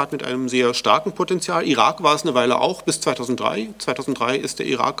ist ein Staat mit einem sehr starken Potenzial. Irak war es eine Weile auch bis 2003. 2003 ist der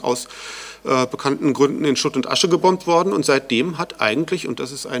Irak aus bekannten Gründen in Schutt und Asche gebombt worden und seitdem hat eigentlich, und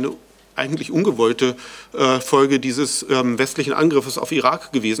das ist eine eigentlich ungewollte Folge dieses westlichen Angriffes auf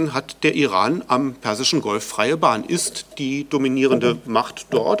Irak gewesen, hat der Iran am Persischen Golf freie Bahn, ist die dominierende Macht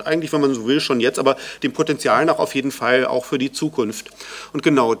dort, eigentlich, wenn man so will, schon jetzt, aber dem Potenzial nach auf jeden Fall auch für die Zukunft. Und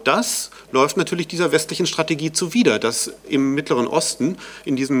genau das läuft natürlich dieser westlichen Strategie zuwider, dass im Mittleren Osten,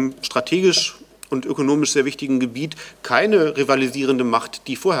 in diesem strategisch und ökonomisch sehr wichtigen Gebiet, keine rivalisierende Macht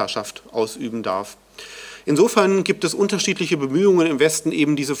die Vorherrschaft ausüben darf. Insofern gibt es unterschiedliche Bemühungen im Westen,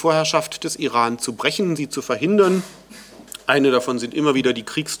 eben diese Vorherrschaft des Iran zu brechen, sie zu verhindern. Eine davon sind immer wieder die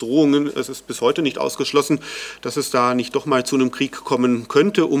Kriegsdrohungen. Es ist bis heute nicht ausgeschlossen, dass es da nicht doch mal zu einem Krieg kommen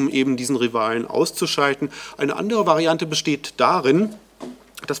könnte, um eben diesen Rivalen auszuschalten. Eine andere Variante besteht darin,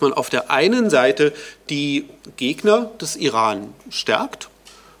 dass man auf der einen Seite die Gegner des Iran stärkt,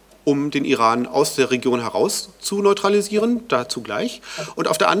 um den Iran aus der Region heraus zu neutralisieren, dazu gleich. Und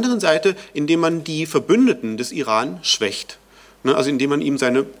auf der anderen Seite, indem man die Verbündeten des Iran schwächt, also indem man ihm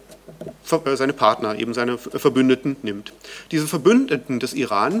seine Partner, eben seine Verbündeten nimmt. Diese Verbündeten des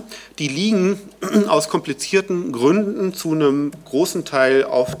Iran, die liegen aus komplizierten Gründen zu einem großen Teil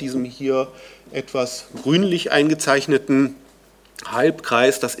auf diesem hier etwas grünlich eingezeichneten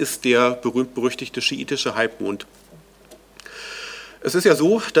Halbkreis. Das ist der berühmt-berüchtigte schiitische Halbmond. Es ist ja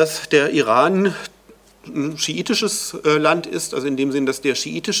so, dass der Iran ein schiitisches Land ist, also in dem Sinn, dass der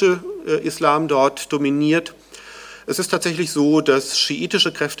schiitische Islam dort dominiert. Es ist tatsächlich so, dass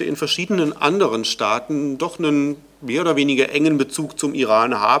schiitische Kräfte in verschiedenen anderen Staaten doch einen mehr oder weniger engen Bezug zum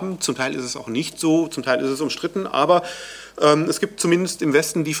Iran haben. Zum Teil ist es auch nicht so, zum Teil ist es umstritten, aber es gibt zumindest im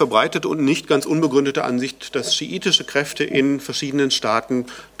Westen die verbreitete und nicht ganz unbegründete Ansicht, dass schiitische Kräfte in verschiedenen Staaten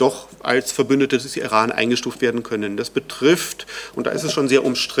doch als Verbündete des Iran eingestuft werden können. Das betrifft, und da ist es schon sehr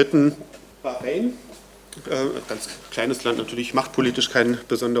umstritten, Bahrain. Ganz kleines Land, natürlich machtpolitisch kein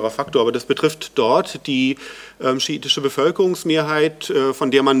besonderer Faktor, aber das betrifft dort die schiitische Bevölkerungsmehrheit,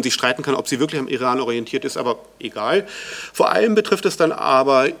 von der man sich streiten kann, ob sie wirklich am Iran orientiert ist, aber egal. Vor allem betrifft es dann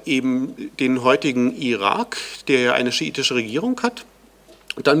aber eben den heutigen Irak, der ja eine schiitische Regierung hat.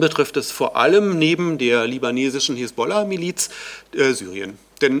 Und dann betrifft es vor allem neben der libanesischen Hisbollah-Miliz Syrien.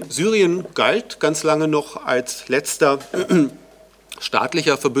 Denn Syrien galt ganz lange noch als letzter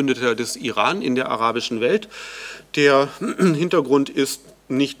staatlicher Verbündeter des Iran in der arabischen Welt. Der Hintergrund ist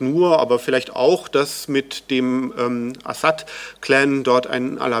nicht nur, aber vielleicht auch, dass mit dem Assad-Clan dort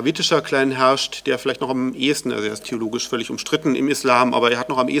ein alawitischer Clan herrscht, der vielleicht noch am ehesten, also er ist theologisch völlig umstritten im Islam, aber er hat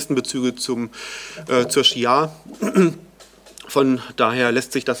noch am ehesten Bezüge zur Schia. Von daher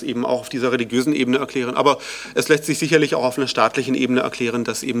lässt sich das eben auch auf dieser religiösen Ebene erklären. Aber es lässt sich sicherlich auch auf einer staatlichen Ebene erklären,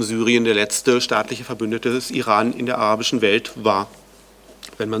 dass eben Syrien der letzte staatliche Verbündete des Iran in der arabischen Welt war,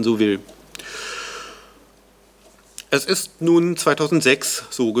 wenn man so will. Es ist nun 2006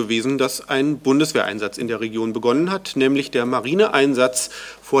 so gewesen, dass ein Bundeswehreinsatz in der Region begonnen hat, nämlich der Marineeinsatz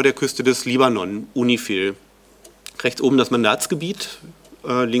vor der Küste des Libanon, UNIFIL. Rechts oben das Mandatsgebiet,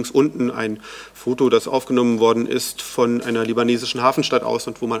 links unten ein Foto, das aufgenommen worden ist von einer libanesischen Hafenstadt aus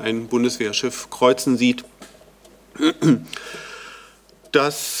und wo man ein Bundeswehrschiff kreuzen sieht.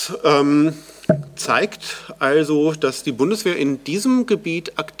 Das zeigt also, dass die Bundeswehr in diesem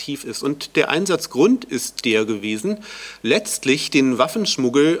Gebiet aktiv ist. Und der Einsatzgrund ist der gewesen, letztlich den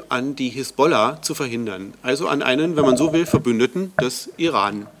Waffenschmuggel an die Hisbollah zu verhindern. Also an einen, wenn man so will, Verbündeten des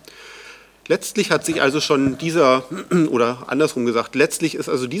Iran. Letztlich hat sich also schon oder andersrum gesagt, letztlich ist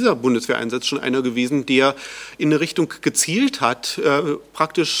also dieser Bundeswehreinsatz schon einer gewesen, der in eine Richtung gezielt hat,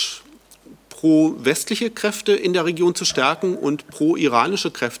 praktisch pro-westliche Kräfte in der Region zu stärken und pro-iranische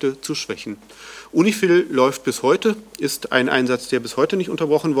Kräfte zu schwächen. UNIFIL läuft bis heute, ist ein Einsatz, der bis heute nicht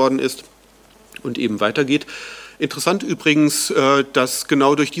unterbrochen worden ist und eben weitergeht. Interessant übrigens, dass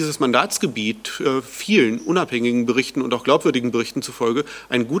genau durch dieses Mandatsgebiet vielen unabhängigen Berichten und auch glaubwürdigen Berichten zufolge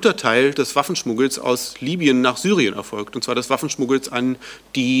ein guter Teil des Waffenschmuggels aus Libyen nach Syrien erfolgt. Und zwar des Waffenschmuggels an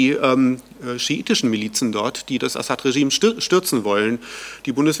die schiitischen Milizen dort, die das Assad-Regime stürzen wollen.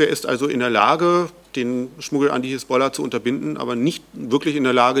 Die Bundeswehr ist also in der Lage, den Schmuggel an die Hisbollah zu unterbinden, aber nicht wirklich in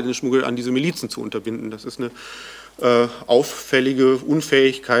der Lage, den Schmuggel an diese Milizen zu unterbinden. Das ist eine auffällige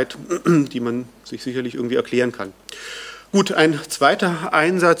Unfähigkeit, die man sich sicherlich irgendwie erklären kann. Gut, ein zweiter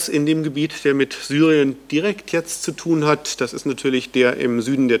Einsatz in dem Gebiet, der mit Syrien direkt jetzt zu tun hat, das ist natürlich der im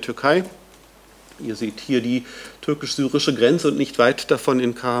Süden der Türkei. Ihr seht hier die türkisch-syrische Grenze und nicht weit davon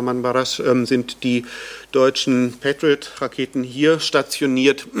in Kahramanmaraş sind die deutschen Patriot-Raketen hier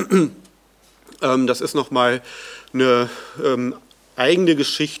stationiert. Das ist nochmal eine eigene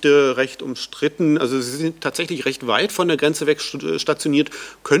Geschichte, recht umstritten. Also sie sind tatsächlich recht weit von der Grenze weg stationiert,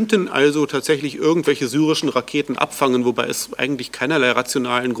 könnten also tatsächlich irgendwelche syrischen Raketen abfangen, wobei es eigentlich keinerlei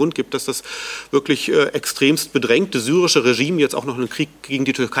rationalen Grund gibt, dass das wirklich extremst bedrängte syrische Regime jetzt auch noch einen Krieg gegen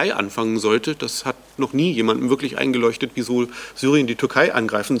die Türkei anfangen sollte. Das hat noch nie jemandem wirklich eingeleuchtet, wieso Syrien die Türkei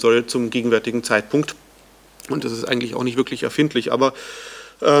angreifen soll zum gegenwärtigen Zeitpunkt. Und das ist eigentlich auch nicht wirklich erfindlich. Aber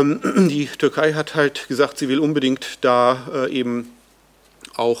die Türkei hat halt gesagt, sie will unbedingt da eben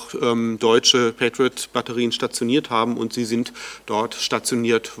auch deutsche Patriot-Batterien stationiert haben und sie sind dort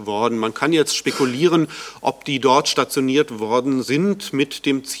stationiert worden. Man kann jetzt spekulieren, ob die dort stationiert worden sind mit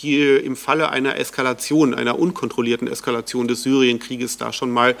dem Ziel, im Falle einer Eskalation, einer unkontrollierten Eskalation des Syrienkrieges da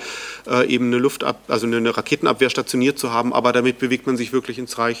schon mal eben eine Raketenabwehr stationiert zu haben, aber damit bewegt man sich wirklich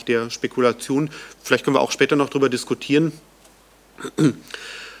ins Reich der Spekulation. Vielleicht können wir auch später noch darüber diskutieren.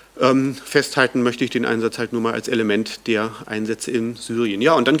 Festhalten möchte ich den Einsatz halt nur mal als Element der Einsätze in Syrien.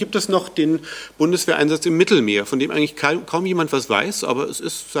 Ja, und dann gibt es noch den Bundeswehreinsatz im Mittelmeer, von dem eigentlich kaum jemand was weiß, aber es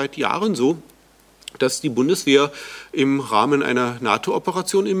ist seit Jahren so, dass die Bundeswehr im Rahmen einer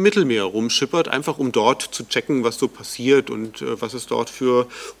NATO-Operation im Mittelmeer rumschippert, einfach um dort zu checken, was so passiert und was es dort für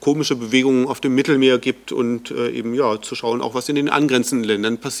komische Bewegungen auf dem Mittelmeer gibt und eben ja zu schauen, auch was in den angrenzenden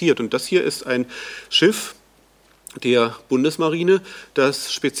Ländern passiert. Und das hier ist ein Schiff der Bundesmarine,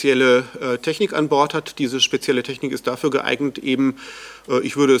 das spezielle Technik an Bord hat. Diese spezielle Technik ist dafür geeignet, eben,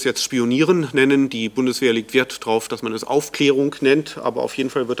 ich würde es jetzt Spionieren nennen. Die Bundeswehr legt Wert darauf, dass man es Aufklärung nennt, aber auf jeden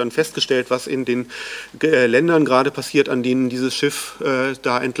Fall wird dann festgestellt, was in den Ländern gerade passiert, an denen dieses Schiff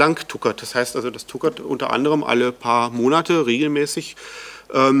da entlang tuckert. Das heißt also, das tuckert unter anderem alle paar Monate regelmäßig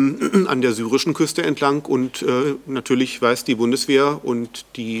an der syrischen Küste entlang. Und natürlich weiß die Bundeswehr und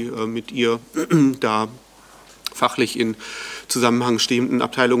die mit ihr da fachlich in Zusammenhang stehenden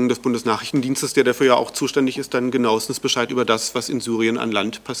Abteilungen des Bundesnachrichtendienstes, der dafür ja auch zuständig ist, dann genauestens Bescheid über das, was in Syrien an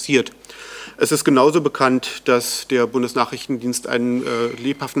Land passiert. Es ist genauso bekannt, dass der Bundesnachrichtendienst einen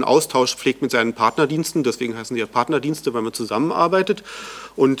lebhaften Austausch pflegt mit seinen Partnerdiensten. Deswegen heißen sie ja Partnerdienste, weil man zusammenarbeitet.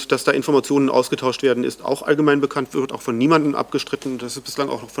 Und dass da Informationen ausgetauscht werden, ist auch allgemein bekannt, wird auch von niemandem abgestritten. Das ist bislang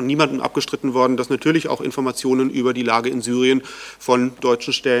auch noch von niemandem abgestritten worden, dass natürlich auch Informationen über die Lage in Syrien von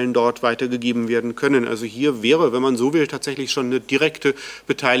deutschen Stellen dort weitergegeben werden können. Also hier wäre, wenn man so will, tatsächlich schon eine direkte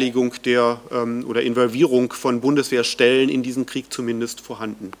Beteiligung der oder Involvierung von Bundeswehrstellen in diesen Krieg zumindest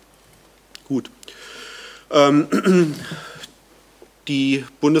vorhanden. Gut. Die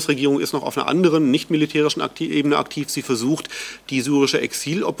Bundesregierung ist noch auf einer anderen, nicht militärischen Ebene aktiv. Sie versucht, die syrische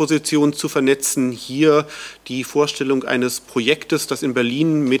Exilopposition zu vernetzen. Hier die Vorstellung eines Projektes, das in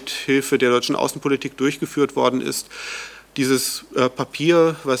Berlin mit Hilfe der deutschen Außenpolitik durchgeführt worden ist. Dieses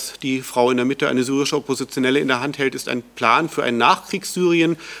Papier, was die Frau in der Mitte, eine syrische Oppositionelle, in der Hand hält, ist ein Plan für ein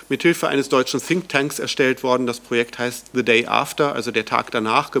Nachkriegssyrien mit Hilfe eines deutschen Thinktanks erstellt worden. Das Projekt heißt The Day After, also der Tag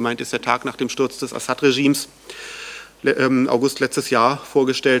danach. Gemeint ist der Tag nach dem Sturz des Assad-Regimes. August letztes Jahr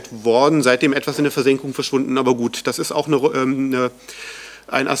vorgestellt worden, seitdem etwas in der Versenkung verschwunden. Aber gut, das ist auch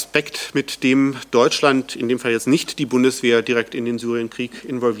ein Aspekt, mit dem Deutschland, in dem Fall jetzt nicht die Bundeswehr, direkt in den Syrienkrieg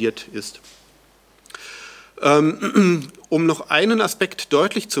involviert ist. Um noch einen Aspekt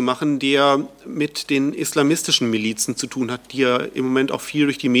deutlich zu machen, der mit den islamistischen Milizen zu tun hat, die ja im Moment auch viel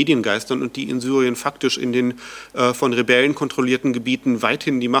durch die Medien geistern und die in Syrien faktisch in den von Rebellen kontrollierten Gebieten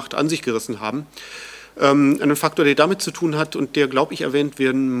weithin die Macht an sich gerissen haben. Ein Faktor, der damit zu tun hat und der, glaube ich, erwähnt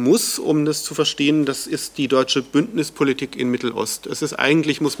werden muss, um das zu verstehen, das ist die deutsche Bündnispolitik in Mittelost. Es ist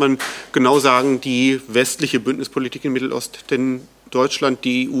eigentlich, muss man genau sagen, die westliche Bündnispolitik in Mittelost, denn Deutschland,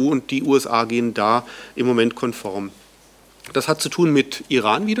 die EU und die USA gehen da im Moment konform. Das hat zu tun mit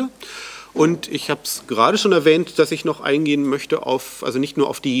Iran wieder. Und ich habe es gerade schon erwähnt, dass ich noch eingehen möchte auf, also nicht nur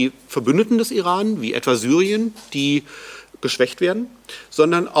auf die Verbündeten des Iran, wie etwa Syrien, die geschwächt werden,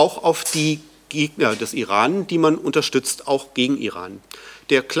 sondern auch auf die Gegner des Iran, die man unterstützt, auch gegen Iran.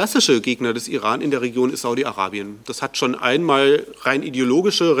 Der klassische Gegner des Iran in der Region ist Saudi-Arabien. Das hat schon einmal rein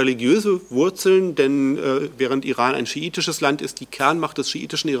ideologische, religiöse Wurzeln, denn während Iran ein schiitisches Land ist, die Kernmacht des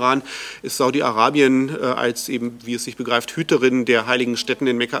schiitischen Iran, ist Saudi-Arabien als eben, wie es sich begreift, Hüterin der heiligen Städten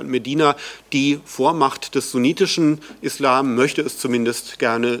in Mekka und Medina, die Vormacht des sunnitischen Islam, möchte es zumindest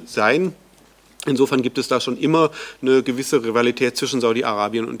gerne sein. Insofern gibt es da schon immer eine gewisse Rivalität zwischen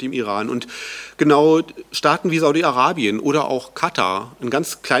Saudi-Arabien und dem Iran. Und genau Staaten wie Saudi-Arabien oder auch Katar, ein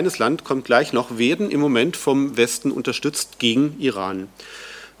ganz kleines Land, kommt gleich noch, werden im Moment vom Westen unterstützt gegen Iran.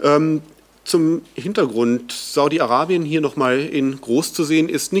 Zum Hintergrund, Saudi-Arabien hier nochmal in groß zu sehen,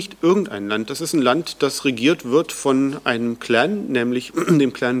 ist nicht irgendein Land. Das ist ein Land, das regiert wird von einem Clan, nämlich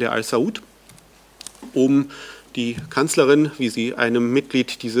dem Clan der Al-Saud, um die Kanzlerin, wie sie einem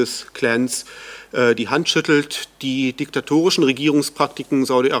Mitglied dieses Clans die Hand schüttelt. Die diktatorischen Regierungspraktiken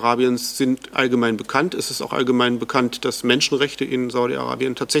Saudi-Arabiens sind allgemein bekannt. Es ist auch allgemein bekannt, dass Menschenrechte in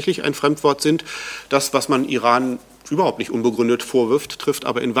Saudi-Arabien tatsächlich ein Fremdwort sind. Das, was man Iran überhaupt nicht unbegründet vorwirft, trifft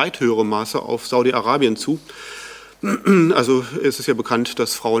aber in weit höherem Maße auf Saudi-Arabien zu. Also es ist ja bekannt,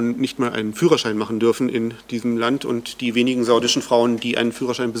 dass Frauen nicht mal einen Führerschein machen dürfen in diesem Land und die wenigen saudischen Frauen, die einen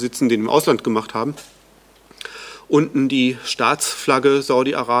Führerschein besitzen, den im Ausland gemacht haben. Unten die Staatsflagge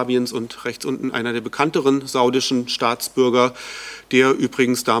Saudi-Arabiens und rechts unten einer der bekannteren saudischen Staatsbürger, der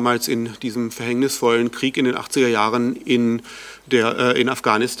übrigens damals in diesem verhängnisvollen Krieg in den 80er Jahren in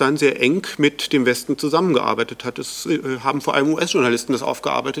Afghanistan sehr eng mit dem Westen zusammengearbeitet hat. Es haben vor allem US-Journalisten das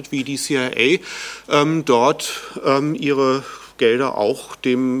aufgearbeitet, wie die CIA dort ihre Gelder auch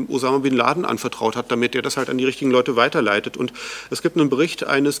dem Osama Bin Laden anvertraut hat, damit er das halt an die richtigen Leute weiterleitet. Und es gibt einen Bericht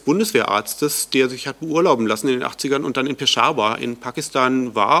eines Bundeswehrarztes, der sich hat beurlauben lassen in den 80ern und dann in Peshawar in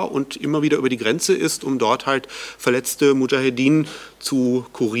Pakistan war und immer wieder über die Grenze ist, um dort halt verletzte Mujahedin zu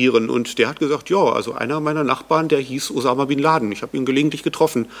kurieren. Und der hat gesagt, ja, also einer meiner Nachbarn, der hieß Osama Bin Laden. Ich habe ihn gelegentlich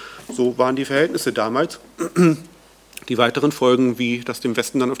getroffen. So waren die Verhältnisse damals. Die weiteren Folgen, wie das dem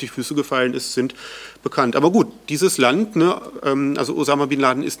Westen dann auf die Füße gefallen ist, sind bekannt. Aber gut, dieses Land, also Osama Bin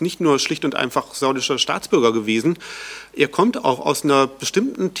Laden ist nicht nur schlicht und einfach saudischer Staatsbürger gewesen, er kommt auch aus einer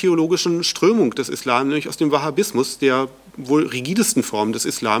bestimmten theologischen Strömung des Islam, nämlich aus dem Wahhabismus, der wohl rigidesten Form des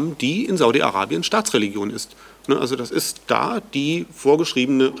Islam, die in Saudi-Arabien Staatsreligion ist. Also das ist da die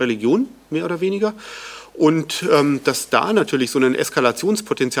vorgeschriebene Religion, mehr oder weniger. Und dass da natürlich so ein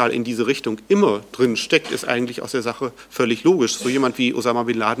Eskalationspotenzial in diese Richtung immer drin steckt, ist eigentlich aus der Sache völlig logisch. So jemand wie Osama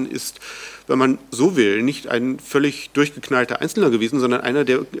bin Laden ist, wenn man so will, nicht ein völlig durchgeknallter Einzelner gewesen, sondern einer,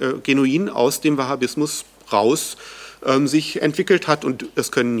 der genuin aus dem Wahhabismus raus sich entwickelt hat, und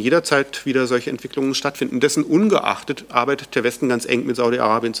es können jederzeit wieder solche Entwicklungen stattfinden. Dessen ungeachtet arbeitet der Westen ganz eng mit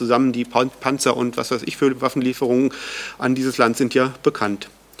Saudi-Arabien zusammen. Die Panzer und was weiß ich für Waffenlieferungen an dieses Land sind ja bekannt.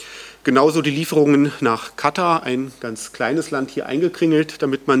 Genauso die Lieferungen nach Katar, ein ganz kleines Land hier eingekringelt,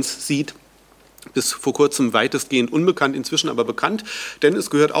 damit man es sieht. Bis vor kurzem weitestgehend unbekannt, inzwischen aber bekannt, denn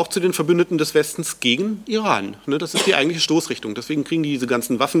es gehört auch zu den Verbündeten des Westens gegen Iran. Das ist die eigentliche Stoßrichtung. Deswegen kriegen die diese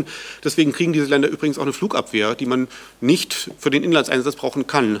ganzen Waffen, deswegen kriegen diese Länder übrigens auch eine Flugabwehr, die man nicht für den Inlandseinsatz brauchen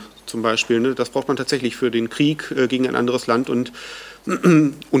kann, zum Beispiel. Das braucht man tatsächlich für den Krieg gegen ein anderes Land, und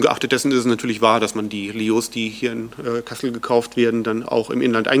ungeachtet dessen ist es natürlich wahr, dass man die Leos, die hier in Kassel gekauft werden, dann auch im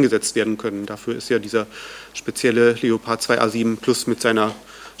Inland eingesetzt werden können. Dafür ist ja dieser spezielle Leopard 2A7 Plus mit seiner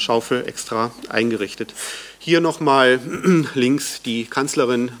Schaufel extra eingerichtet. Hier nochmal links die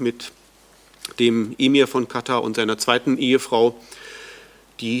Kanzlerin mit dem Emir von Katar und seiner zweiten Ehefrau,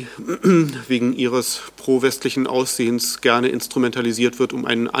 die wegen ihres pro-westlichen Aussehens gerne instrumentalisiert wird, um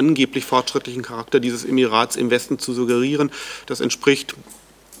einen angeblich fortschrittlichen Charakter dieses Emirats im Westen zu suggerieren. Das entspricht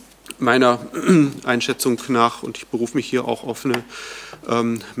meiner Einschätzung nach, und ich berufe mich hier auch auf eine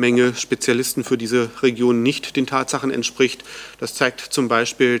Menge Spezialisten für diese Region, nicht den Tatsachen entspricht. Das zeigt zum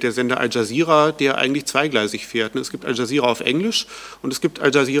Beispiel der Sender Al Jazeera, der eigentlich zweigleisig fährt. Es gibt Al Jazeera auf Englisch und es gibt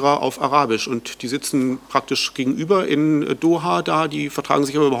Al Jazeera auf Arabisch, und die sitzen praktisch gegenüber in Doha da, die vertragen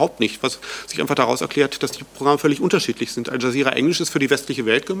sich aber überhaupt nicht, was sich einfach daraus erklärt, dass die Programme völlig unterschiedlich sind. Al Jazeera Englisch ist für die westliche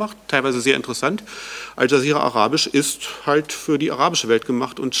Welt gemacht, teilweise sehr interessant. Al Jazeera Arabisch ist halt für die arabische Welt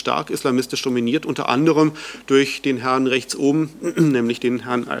gemacht und stark islamistisch dominiert, unter anderem durch den Herrn rechts oben, nämlich den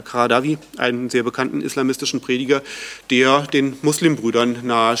Herrn Al-Qaradawi, einen sehr bekannten islamistischen Prediger, der den Muslimbrüdern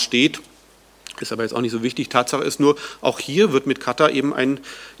nahe steht. Ist aber jetzt auch nicht so wichtig. Tatsache ist nur, auch hier wird mit Katar eben ein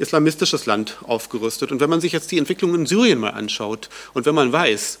islamistisches Land aufgerüstet. Und wenn man sich jetzt die Entwicklung in Syrien mal anschaut und wenn man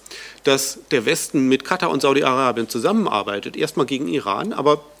weiß, dass der Westen mit Katar und Saudi-Arabien zusammenarbeitet, erstmal gegen Iran,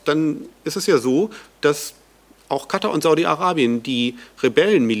 aber dann ist es ja so, dass auch Katar und Saudi-Arabien die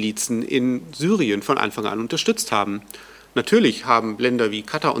Rebellenmilizen in Syrien von Anfang an unterstützt haben. Natürlich haben Länder wie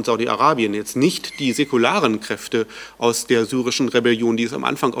Katar und Saudi-Arabien jetzt nicht die säkularen Kräfte aus der syrischen Rebellion, die es am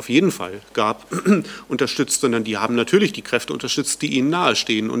Anfang auf jeden Fall gab, unterstützt, sondern die haben natürlich die Kräfte unterstützt, die ihnen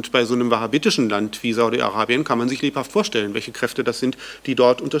nahestehen. Und bei so einem wahhabitischen Land wie Saudi-Arabien kann man sich lebhaft vorstellen, welche Kräfte das sind, die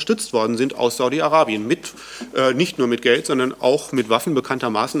dort unterstützt worden sind aus Saudi-Arabien. Nicht nur mit Geld, sondern auch mit Waffen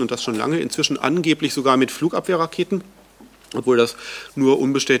bekanntermaßen, und das schon lange, inzwischen angeblich sogar mit Flugabwehrraketen. Obwohl das nur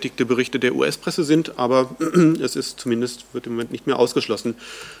unbestätigte Berichte der US-Presse sind, aber es ist zumindest, wird im Moment nicht mehr ausgeschlossen.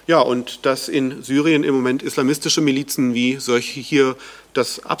 Ja, und dass in Syrien im Moment islamistische Milizen wie solche hier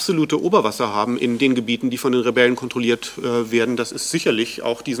das absolute Oberwasser haben in den Gebieten, die von den Rebellen kontrolliert werden, das ist sicherlich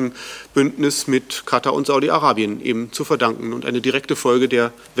auch diesem Bündnis mit Katar und Saudi-Arabien eben zu verdanken und eine direkte Folge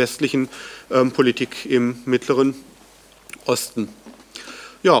der westlichen Politik im Mittleren Osten.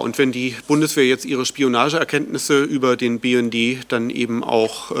 Ja, und wenn die Bundeswehr jetzt ihre Spionageerkenntnisse über den BND dann eben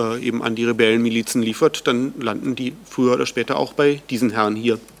auch eben an die Rebellenmilizen liefert, dann landen die früher oder später auch bei diesen Herren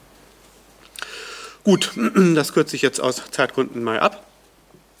hier. Gut, das kürze ich jetzt aus Zeitgründen mal ab.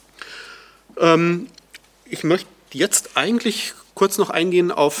 Ich möchte jetzt eigentlich kurz noch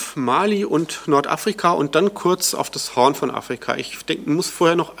eingehen auf Mali und Nordafrika und dann kurz auf das Horn von Afrika. Ich denke, muss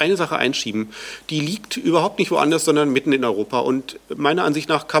vorher noch eine Sache einschieben. Die liegt überhaupt nicht woanders, sondern mitten in Europa. Und meiner Ansicht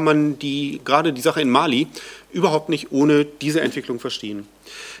nach kann man gerade die Sache in Mali überhaupt nicht ohne diese Entwicklung verstehen.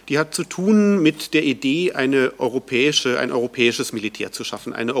 Die hat zu tun mit der Idee, ein europäisches Militär zu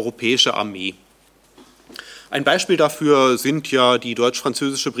schaffen, eine europäische Armee. Ein Beispiel dafür sind ja die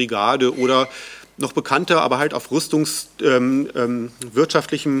deutsch-französische Brigade oder noch bekannter, aber halt auf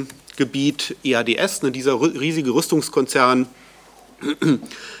wirtschaftlichem Gebiet EADS, dieser riesige Rüstungskonzern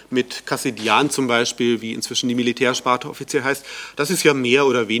mit Cassidian zum Beispiel, wie inzwischen die Militärsparte offiziell heißt. Das ist ja mehr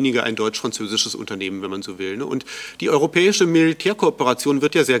oder weniger ein deutsch-französisches Unternehmen, wenn man so will. Und die europäische Militärkooperation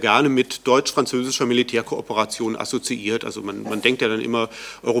wird ja sehr gerne mit deutsch-französischer Militärkooperation assoziiert. Also man denkt ja dann immer,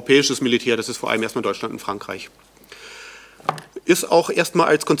 europäisches Militär, das ist vor allem erstmal Deutschland und Frankreich. Ist auch erstmal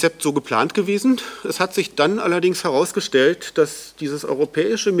als Konzept so geplant gewesen. Es hat sich dann allerdings herausgestellt, dass dieses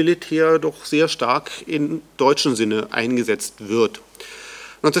europäische Militär doch sehr stark im deutschen Sinne eingesetzt wird.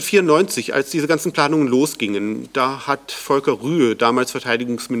 1994, als diese ganzen Planungen losgingen, da hat Volker Rühe, damals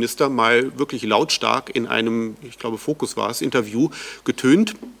Verteidigungsminister, mal wirklich lautstark in einem, ich glaube Focus war es, Interview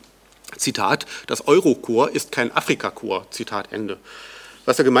getönt, Zitat, das Eurokorps ist kein Afrikakorps, Zitat Ende.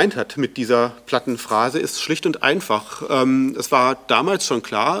 Was er gemeint hat mit dieser platten Phrase ist schlicht und einfach. Es war damals schon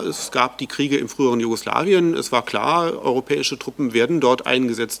klar, es gab die Kriege im früheren Jugoslawien, es war klar, europäische Truppen werden dort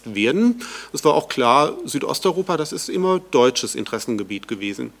eingesetzt werden. Es war auch klar, Südosteuropa, das ist immer deutsches Interessengebiet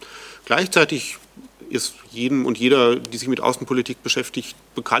gewesen. Gleichzeitig ist jedem und jeder, die sich mit Außenpolitik beschäftigt,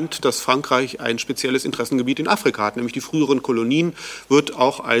 bekannt, dass Frankreich ein spezielles Interessengebiet in Afrika hat, nämlich die früheren Kolonien, wird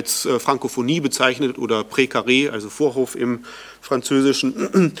auch als Frankophonie bezeichnet oder Pré-Carré, also Vorhof im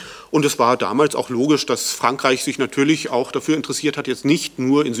Französischen. Und es war damals auch logisch, dass Frankreich sich natürlich auch dafür interessiert hat, jetzt nicht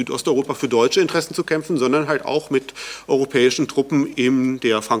nur in Südosteuropa für deutsche Interessen zu kämpfen, sondern halt auch mit europäischen Truppen in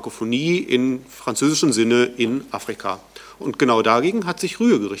der Frankophonie, in französischem Sinne in Afrika. Und genau dagegen hat sich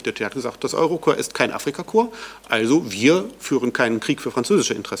Rühe gerichtet. Er hat gesagt, das Eurokorps ist kein Afrikakorps, also wir führen keinen Krieg für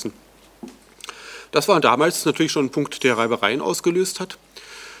französische Interessen. Das war damals natürlich schon ein Punkt, der Reibereien ausgelöst hat.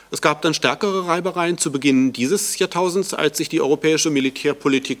 Es gab dann stärkere Reibereien zu Beginn dieses Jahrtausends, als sich die europäische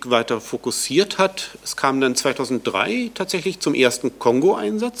Militärpolitik weiter fokussiert hat. Es kam dann 2003 tatsächlich zum ersten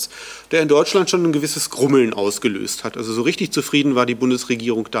Kongo-Einsatz, der in Deutschland schon ein gewisses Grummeln ausgelöst hat. Also so richtig zufrieden war die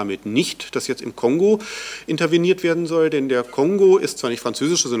Bundesregierung damit nicht, dass jetzt im Kongo interveniert werden soll, denn der Kongo ist zwar nicht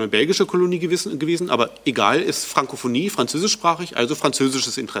französische, sondern belgische Kolonie gewesen, aber egal, ist Frankophonie, französischsprachig, also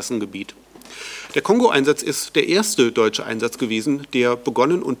französisches Interessengebiet. Der Kongo-Einsatz ist der erste deutsche Einsatz gewesen, der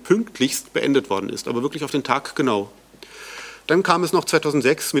begonnen und pünktlichst beendet worden ist, aber wirklich auf den Tag genau. Dann kam es noch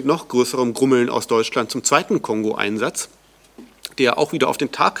 2006 mit noch größerem Grummeln aus Deutschland zum zweiten Kongo-Einsatz, der auch wieder auf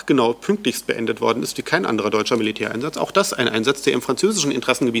den Tag genau pünktlichst beendet worden ist, wie kein anderer deutscher Militäreinsatz. Auch das ein Einsatz, der im französischen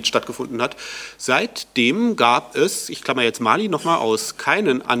Interessengebiet stattgefunden hat. Seitdem gab es, ich klammer jetzt Mali nochmal aus,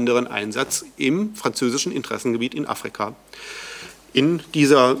 keinen anderen Einsatz im französischen Interessengebiet in Afrika. In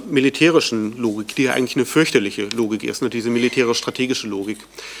dieser militärischen Logik, die ja eigentlich eine fürchterliche Logik ist, diese militärisch-strategische Logik.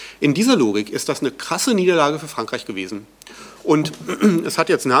 In dieser Logik ist das eine krasse Niederlage für Frankreich gewesen. Und es hat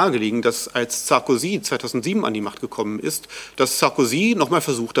jetzt nahegelegen, dass als Sarkozy 2007 an die Macht gekommen ist, dass Sarkozy nochmal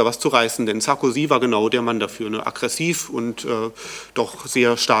versucht, da was zu reißen. Denn Sarkozy war genau der Mann dafür, aggressiv und doch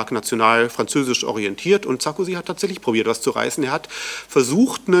sehr stark national französisch orientiert. Und Sarkozy hat tatsächlich probiert, was zu reißen. Er hat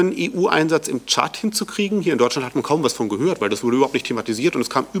versucht, einen EU-Einsatz im Tschad hinzukriegen. Hier in Deutschland hat man kaum was von gehört, weil das wurde überhaupt nicht thematisiert. Und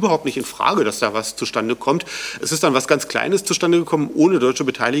es kam überhaupt nicht in Frage, dass da was zustande kommt. Es ist dann was ganz Kleines zustande gekommen, ohne deutsche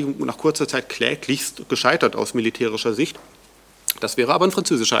Beteiligung und nach kurzer Zeit kläglichst gescheitert aus militärischer Sicht. Das wäre aber ein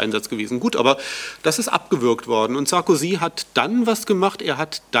französischer Einsatz gewesen. Gut, aber das ist abgewürgt worden. Und Sarkozy hat dann was gemacht. Er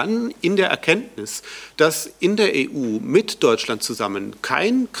hat dann in der Erkenntnis, dass in der EU mit Deutschland zusammen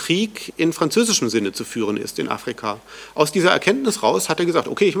kein Krieg in französischem Sinne zu führen ist in Afrika. Aus dieser Erkenntnis raus hat er gesagt,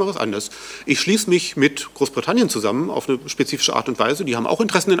 okay, ich mache es anders. Ich schließe mich mit Großbritannien zusammen auf eine spezifische Art und Weise. Die haben auch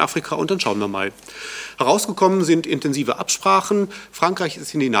Interessen in Afrika und dann schauen wir mal. Herausgekommen sind intensive Absprachen. Frankreich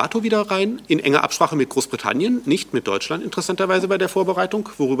ist in die NATO wieder rein, in enger Absprache mit Großbritannien, nicht mit Deutschland interessanterweise bei der Vorbereitung,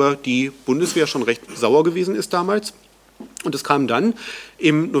 worüber die Bundeswehr schon recht sauer gewesen ist damals. Und es kam dann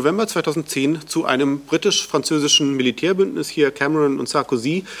im November 2010 zu einem britisch-französischen Militärbündnis, hier Cameron und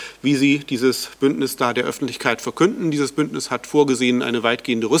Sarkozy, wie sie dieses Bündnis da der Öffentlichkeit verkünden. Dieses Bündnis hat vorgesehen eine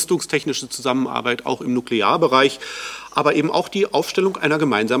weitgehende rüstungstechnische Zusammenarbeit, auch im Nuklearbereich, aber eben auch die Aufstellung einer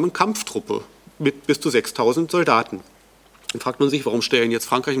gemeinsamen Kampftruppe mit bis zu 6.000 Soldaten. Dann fragt man sich, warum stellen jetzt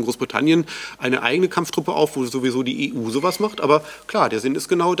Frankreich und Großbritannien eine eigene Kampftruppe auf, wo sowieso die EU sowas macht. Aber klar, der Sinn ist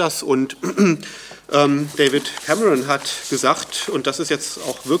genau das. Und David Cameron hat gesagt, und das ist jetzt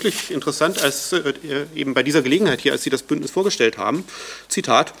auch wirklich interessant, als eben bei dieser Gelegenheit hier, als Sie das Bündnis vorgestellt haben,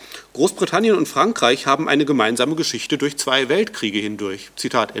 Zitat, Großbritannien und Frankreich haben eine gemeinsame Geschichte durch 2 Weltkriege hindurch.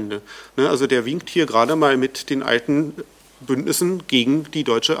 Zitat Ende. Also der winkt hier gerade mal mit den alten Bündnissen gegen die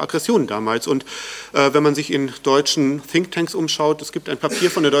deutsche Aggression damals. Und wenn man sich in deutschen Thinktanks umschaut, es gibt ein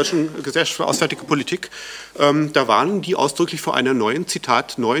Papier von der Deutschen Gesellschaft für Auswärtige Politik, da warnen die ausdrücklich vor einer neuen,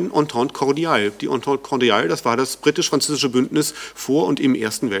 Zitat, neuen Entente Cordiale. Die Entente Cordiale, das war das britisch-französische Bündnis vor und im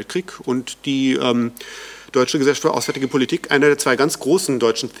Ersten Weltkrieg. Und die Deutsche Gesellschaft für Auswärtige Politik, einer der 2 ganz großen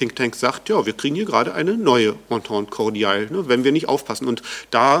deutschen Thinktanks, sagt, ja, wir kriegen hier gerade eine neue Entente Cordiale, wenn wir nicht aufpassen. Und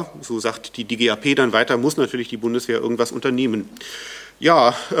da, so sagt die DGAP dann weiter, muss natürlich die Bundeswehr irgendwas unternehmen.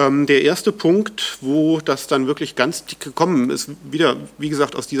 Ja, der erste Punkt, wo das dann wirklich ganz dick gekommen ist, wieder, wie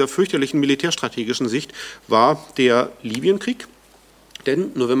gesagt, aus dieser fürchterlichen militärstrategischen Sicht, war der Libyenkrieg.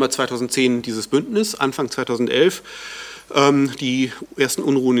 Denn November 2010 dieses Bündnis, Anfang 2011 Die ersten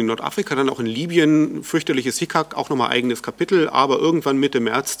Unruhen in Nordafrika, dann auch in Libyen, fürchterliches Hickhack, auch nochmal eigenes Kapitel. Aber irgendwann Mitte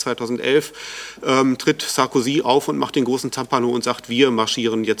März 2011 tritt Sarkozy auf und macht den großen Zampano und sagt, wir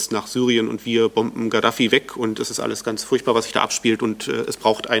marschieren jetzt nach Syrien und wir bomben Gaddafi weg. Und es ist alles ganz furchtbar, was sich da abspielt. Und es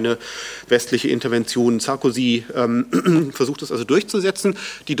braucht eine westliche Intervention. Sarkozy versucht es also durchzusetzen.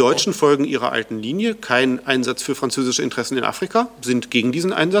 Die Deutschen folgen ihrer alten Linie. Kein Einsatz für französische Interessen in Afrika, sind gegen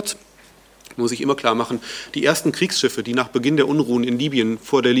diesen Einsatz. Muss ich immer klar machen, die ersten Kriegsschiffe, die nach Beginn der Unruhen in Libyen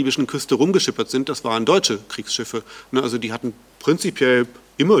vor der libyschen Küste rumgeschippert sind, das waren deutsche Kriegsschiffe. Also die hatten prinzipiell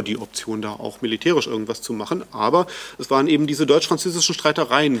immer die Option, da auch militärisch irgendwas zu machen. Aber es waren eben diese deutsch-französischen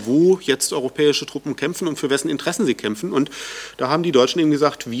Streitereien, wo jetzt europäische Truppen kämpfen und für wessen Interessen sie kämpfen. Und da haben die Deutschen eben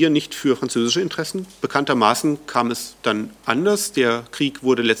gesagt, wir nicht für französische Interessen. Bekanntermaßen kam es dann anders. Der Krieg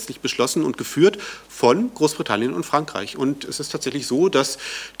wurde letztlich beschlossen und geführt von Großbritannien und Frankreich. Und es ist tatsächlich so, dass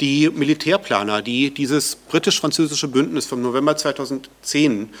die Militärplaner, die dieses britisch-französische Bündnis vom November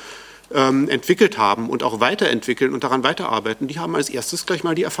 2010 entwickelt haben und auch weiterentwickeln und daran weiterarbeiten, die haben als erstes gleich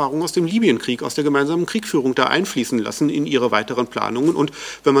mal die Erfahrung aus dem Libyenkrieg, aus der gemeinsamen Kriegführung da einfließen lassen in ihre weiteren Planungen. Und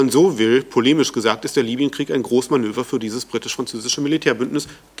wenn man so will, polemisch gesagt, ist der Libyenkrieg ein Großmanöver für dieses britisch-französische Militärbündnis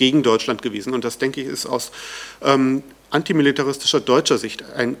gegen Deutschland gewesen. Und das, denke ich, ist aus antimilitaristischer deutscher Sicht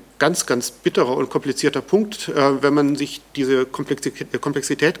ein ganz, ganz bitterer und komplizierter Punkt, wenn man sich diese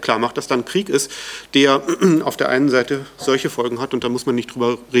Komplexität klar macht, dass dann Krieg ist, der auf der einen Seite solche Folgen hat und da muss man nicht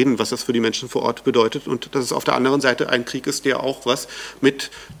drüber reden, was das für die Menschen vor Ort bedeutet und dass es auf der anderen Seite ein Krieg ist, der auch was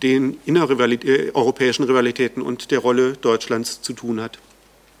mit den innereuropäischen Rivalitäten und der Rolle Deutschlands zu tun hat.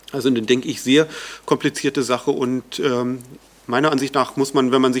 Also eine, denke ich, sehr komplizierte Sache und meiner Ansicht nach muss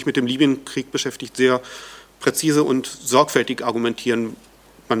man, wenn man sich mit dem Libyenkrieg beschäftigt, sehr präzise und sorgfältig argumentieren.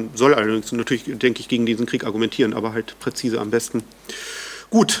 Man soll allerdings natürlich, denke ich, gegen diesen Krieg argumentieren, aber halt präzise am besten.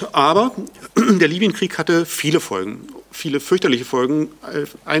 Gut, aber der Libyenkrieg hatte viele Folgen, viele fürchterliche Folgen.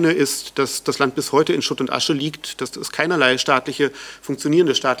 Eine ist, dass das Land bis heute in Schutt und Asche liegt, dass es keinerlei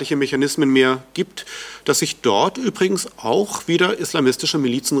funktionierende staatliche Mechanismen mehr gibt, dass sich dort übrigens auch wieder islamistische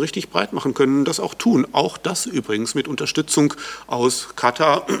Milizen richtig breit machen können, das auch tun. Auch das übrigens mit Unterstützung aus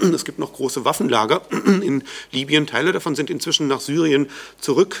Katar. Es gibt noch große Waffenlager in Libyen. Teile davon sind inzwischen nach Syrien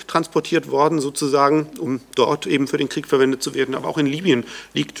zurücktransportiert worden, sozusagen, um dort eben für den Krieg verwendet zu werden. Aber auch in Libyen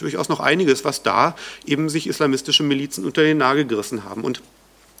liegt durchaus noch einiges, was da eben sich islamistische Milizen unter den Nagel gerissen haben. Und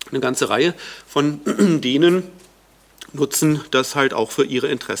eine ganze Reihe von denen nutzen das halt auch für ihre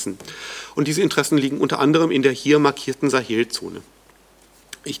Interessen. Und diese Interessen liegen unter anderem in der hier markierten Sahelzone.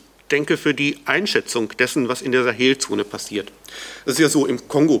 Ich denke, für die Einschätzung dessen, was in der Sahelzone passiert. Das ist ja so, im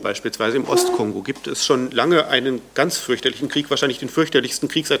Kongo beispielsweise, im Ostkongo, gibt es schon lange einen ganz fürchterlichen Krieg, wahrscheinlich den fürchterlichsten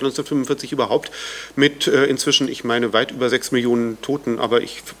Krieg seit 1945 überhaupt, mit inzwischen, ich meine, weit über 6 Millionen Toten, aber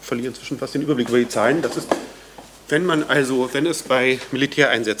ich verliere inzwischen fast den Überblick über die Zahlen. Das ist, wenn es bei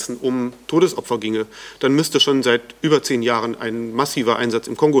Militäreinsätzen um Todesopfer ginge, dann müsste schon seit über 10 Jahren ein massiver Einsatz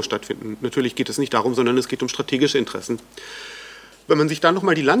im Kongo stattfinden. Natürlich geht es nicht darum, sondern es geht um strategische Interessen. Wenn man sich dann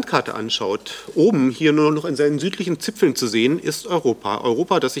nochmal die Landkarte anschaut, oben hier nur noch in seinen südlichen Zipfeln zu sehen, ist Europa.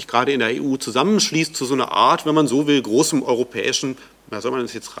 Europa, das sich gerade in der EU zusammenschließt zu so einer Art, wenn man so will, großem europäischen, soll man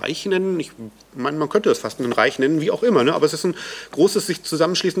das jetzt Reich nennen? Man könnte das fast ein Reich nennen, wie auch immer, ne? Aber es ist ein großes, sich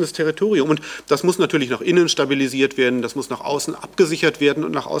zusammenschließendes Territorium und das muss natürlich nach innen stabilisiert werden, das muss nach außen abgesichert werden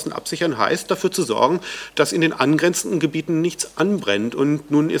und nach außen absichern heißt, dafür zu sorgen, dass in den angrenzenden Gebieten nichts anbrennt. Und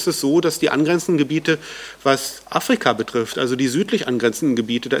nun ist es so, dass die angrenzenden Gebiete, was Afrika betrifft, also die südlich angrenzenden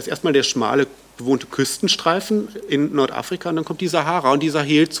Gebiete, da ist erstmal der schmale bewohnte Küstenstreifen in Nordafrika und dann kommt die Sahara und die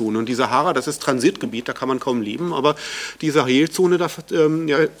Sahelzone. Und die Sahara, das ist Transitgebiet, da kann man kaum leben, aber die Sahelzone, da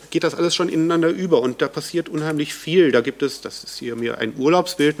geht das alles schon ineinander über und da passiert unheimlich viel. Da gibt es, das ist hier mir ein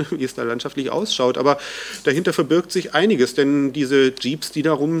Urlaubsbild, wie es da landschaftlich ausschaut, aber dahinter verbirgt sich einiges, denn diese Jeeps, die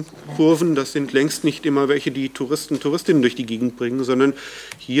da rumkurven, das sind längst nicht immer welche, die Touristinnen durch die Gegend bringen, sondern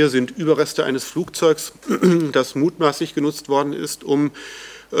hier sind Überreste eines Flugzeugs, das mutmaßlich genutzt worden ist, um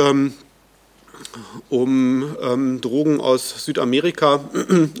Drogen aus Südamerika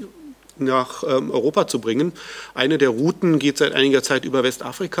nach Europa zu bringen. Eine der Routen geht seit einiger Zeit über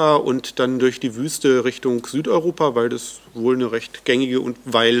Westafrika und dann durch die Wüste Richtung Südeuropa, weil das wohl eine recht gängige und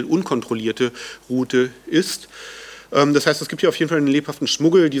weil unkontrollierte Route ist. Das heißt, es gibt hier auf jeden Fall einen lebhaften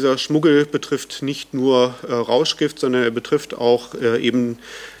Schmuggel. Dieser Schmuggel betrifft nicht nur Rauschgift, sondern er betrifft auch eben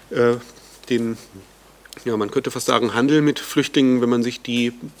den, ja, man könnte fast sagen, Handel mit Flüchtlingen, wenn man sich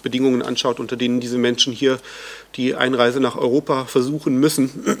die Bedingungen anschaut, unter denen diese Menschen hier die Einreise nach Europa versuchen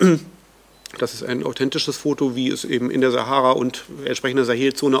müssen. Das ist ein authentisches Foto, wie es eben in der Sahara und entsprechender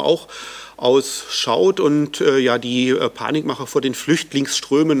Sahelzone auch ausschaut. Und die Panikmache vor den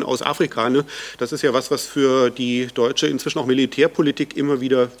Flüchtlingsströmen aus Afrika, ne, das ist ja was für die deutsche, inzwischen auch Militärpolitik immer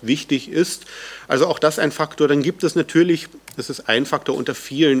wieder wichtig ist. Also auch das ein Faktor. Dann gibt es natürlich, das ist ein Faktor unter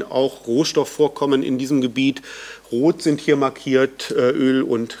vielen, auch Rohstoffvorkommen in diesem Gebiet. Rot sind hier markiert Öl-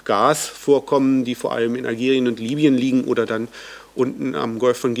 und Gasvorkommen, die vor allem in Algerien und Libyen liegen oder dann unten am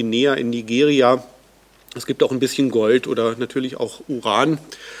Golf von Guinea in Nigeria. Es gibt auch ein bisschen Gold oder natürlich auch Uran.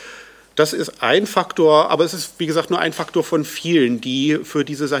 Das ist ein Faktor, aber es ist, wie gesagt, nur ein Faktor von vielen, die für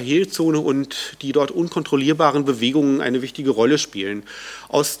diese Sahelzone und die dort unkontrollierbaren Bewegungen eine wichtige Rolle spielen.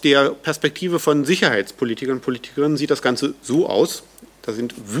 Aus der Perspektive von Sicherheitspolitikern und Politikerinnen sieht das Ganze so aus. Da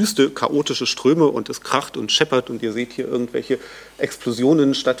sind wüste, chaotische Ströme und es kracht und scheppert und ihr seht hier irgendwelche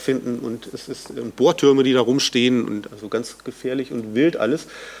Explosionen stattfinden und es sind Bohrtürme, die da rumstehen und also ganz gefährlich und wild alles.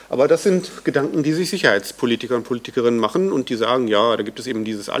 Aber das sind Gedanken, die sich Sicherheitspolitiker und Politikerinnen machen und die sagen, ja, da gibt es eben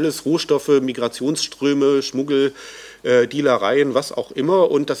dieses alles, Rohstoffe, Migrationsströme, Schmuggel, Dealereien, was auch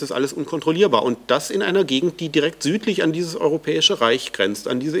immer und das ist alles unkontrollierbar. Und das in einer Gegend, die direkt südlich an dieses Europäische Reich grenzt,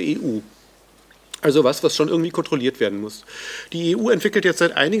 an diese EU. Also was schon irgendwie kontrolliert werden muss. Die EU entwickelt jetzt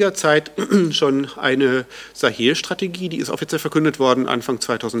seit einiger Zeit schon eine Sahel-Strategie, die ist offiziell verkündet worden Anfang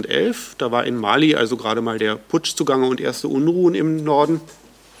 2011. Da war in Mali also gerade mal der Putsch zugange und erste Unruhen im Norden.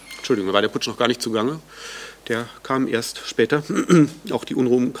 Entschuldigung, da war der Putsch noch gar nicht zugange. Der kam erst später, auch die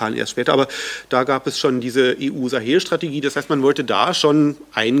Unruhen kamen erst später, aber da gab es schon diese EU-Sahel-Strategie. Das heißt, man wollte da schon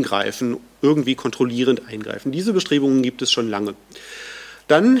eingreifen, irgendwie kontrollierend eingreifen. Diese Bestrebungen gibt es schon lange.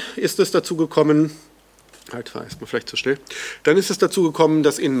 Dann ist es dazu gekommen,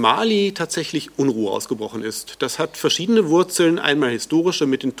 dass in Mali tatsächlich Unruhe ausgebrochen ist. Das hat verschiedene Wurzeln, einmal historische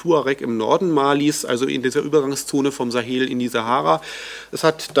mit den Tuareg im Norden Malis, also in dieser Übergangszone vom Sahel in die Sahara. Es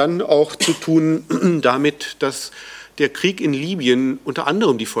hat dann auch zu tun damit, dass der Krieg in Libyen unter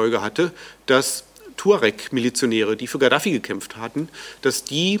anderem die Folge hatte, dass Tuareg-Milizionäre, die für Gaddafi gekämpft hatten, dass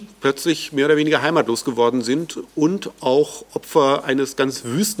die plötzlich mehr oder weniger heimatlos geworden sind und auch Opfer eines ganz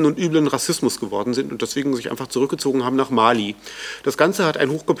wüsten und üblen Rassismus geworden sind und deswegen sich einfach zurückgezogen haben nach Mali. Das Ganze hat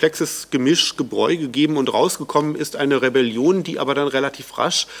ein hochkomplexes Gebräu gegeben und rausgekommen ist eine Rebellion, die aber dann relativ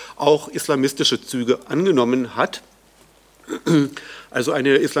rasch auch islamistische Züge angenommen hat. Also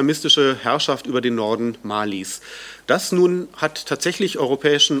eine islamistische Herrschaft über den Norden Malis. Das nun hat tatsächlich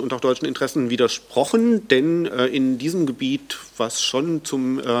europäischen und auch deutschen Interessen widersprochen, denn in diesem Gebiet, was schon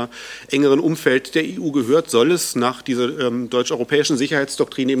zum engeren Umfeld der EU gehört, soll es nach dieser deutsch-europäischen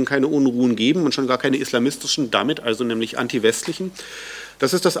Sicherheitsdoktrin eben keine Unruhen geben und schon gar keine islamistischen, damit also nämlich anti-westlichen.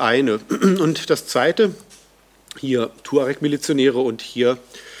 Das ist das eine. Und das zweite, hier Tuareg-Milizionäre und hier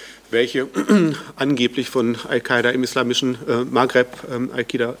welche angeblich von Al-Qaida im islamischen Maghreb,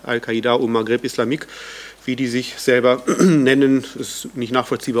 Al-Qaida und Maghreb Islamique, wie die sich selber nennen, ist nicht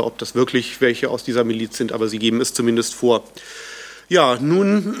nachvollziehbar, ob das wirklich welche aus dieser Miliz sind, aber sie geben es zumindest vor. Ja,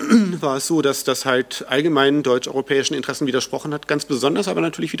 nun war es so, dass das halt allgemein deutsch-europäischen Interessen widersprochen hat, ganz besonders aber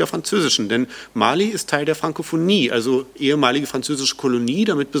natürlich wieder französischen, denn Mali ist Teil der Frankophonie, also ehemalige französische Kolonie,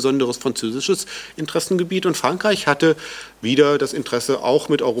 damit besonderes französisches Interessengebiet und Frankreich hatte wieder das Interesse, auch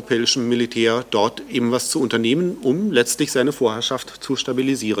mit europäischem Militär dort eben was zu unternehmen, um letztlich seine Vorherrschaft zu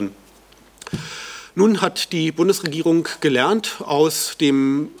stabilisieren. Nun hat die Bundesregierung gelernt aus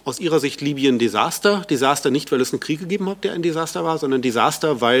ihrer Sicht Libyen Desaster. Desaster nicht, weil es einen Krieg gegeben hat, der ein Desaster war, sondern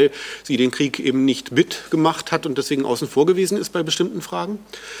Desaster, weil sie den Krieg eben nicht mitgemacht hat und deswegen außen vor gewesen ist bei bestimmten Fragen.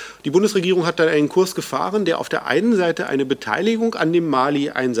 Die Bundesregierung hat dann einen Kurs gefahren, der auf der einen Seite eine Beteiligung an dem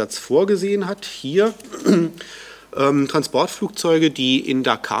Mali-Einsatz vorgesehen hat. Hier Transportflugzeuge, die in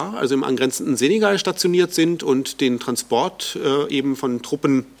Dakar, also im angrenzenden Senegal, stationiert sind und den Transport eben von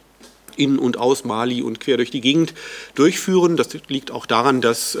Truppen in und aus Mali und quer durch die Gegend durchführen. Das liegt auch daran,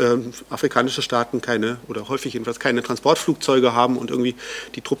 dass afrikanische Staaten häufig jedenfalls keine Transportflugzeuge haben und irgendwie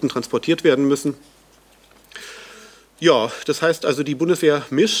die Truppen transportiert werden müssen. Ja, das heißt also, die Bundeswehr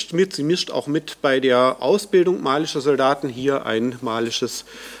mischt mit, sie mischt auch mit bei der Ausbildung malischer Soldaten. Hier eine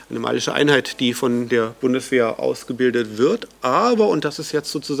malische Einheit, die von der Bundeswehr ausgebildet wird. Aber, und das ist jetzt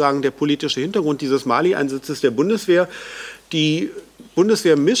sozusagen der politische Hintergrund dieses Mali-Einsatzes der Bundeswehr, die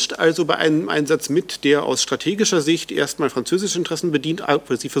Bundeswehr mischt also bei einem Einsatz mit, der aus strategischer Sicht erstmal französische Interessen bedient,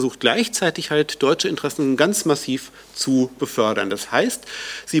 aber sie versucht gleichzeitig halt deutsche Interessen ganz massiv zu befördern. Das heißt,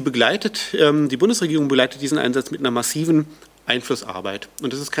 die Bundesregierung begleitet diesen Einsatz mit einer massiven Einflussarbeit.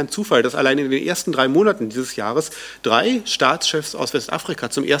 Und es ist kein Zufall, dass allein in den ersten 3 Monaten dieses Jahres 3 Staatschefs aus Westafrika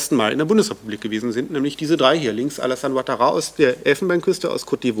zum ersten Mal in der Bundesrepublik gewesen sind, nämlich diese 3 hier. Links Alassane Ouattara aus der Elfenbeinküste, aus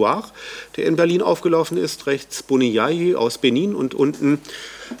Côte d'Ivoire, der in Berlin aufgelaufen ist, rechts Boni Yayi aus Benin und unten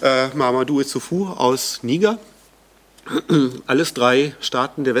Mahamadou Issoufou aus Niger. Alles 3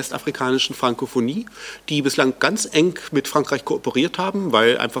 Staaten der westafrikanischen Frankophonie, die bislang ganz eng mit Frankreich kooperiert haben,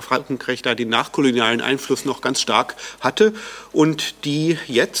 weil einfach Frankreich da den nachkolonialen Einfluss noch ganz stark hatte und die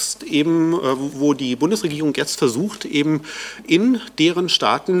jetzt eben, wo die Bundesregierung jetzt versucht, eben in deren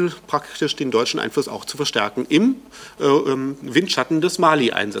Staaten praktisch den deutschen Einfluss auch zu verstärken, im Windschatten des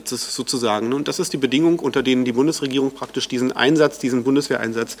Mali-Einsatzes sozusagen. Und das ist die Bedingung, unter denen die Bundesregierung praktisch diesen Einsatz, diesen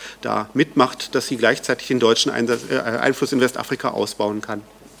Bundeswehreinsatz da mitmacht, dass sie gleichzeitig den deutschen Einfluss in Westafrika ausbauen kann.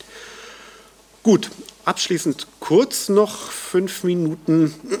 Gut, abschließend kurz noch 5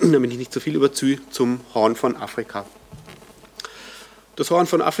 Minuten, damit ich nicht zu viel überziehe, zum Horn von Afrika. Das Horn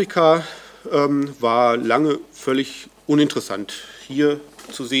von Afrika war lange völlig uninteressant. Hier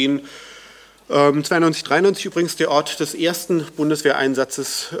zu sehen, 92, 93 übrigens der Ort des ersten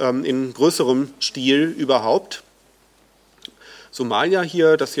Bundeswehreinsatzes in größerem Stil überhaupt. Somalia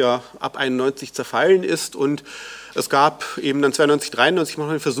hier, das ja ab 91 zerfallen ist, und es gab eben dann 92, 93 noch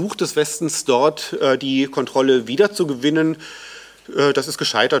einen Versuch des Westens, dort die Kontrolle wiederzugewinnen. Das ist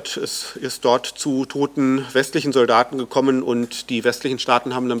gescheitert. Es ist dort zu toten westlichen Soldaten gekommen und die westlichen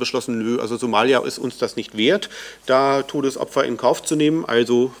Staaten haben dann beschlossen, nö, also Somalia ist uns das nicht wert, da Todesopfer in Kauf zu nehmen.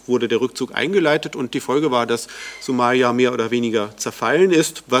 Also wurde der Rückzug eingeleitet und die Folge war, dass Somalia mehr oder weniger zerfallen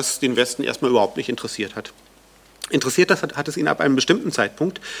ist, was den Westen erstmal überhaupt nicht interessiert hat. Interessiert hat es ihn ab einem bestimmten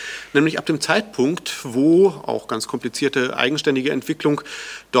Zeitpunkt, nämlich ab dem Zeitpunkt, wo, auch ganz komplizierte eigenständige Entwicklung,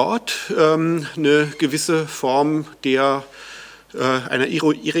 dort eine gewisse Form einer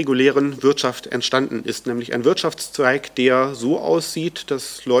irregulären Wirtschaft entstanden ist, nämlich ein Wirtschaftszweig, der so aussieht,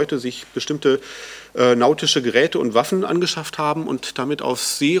 dass Leute sich bestimmte nautische Geräte und Waffen angeschafft haben und damit auf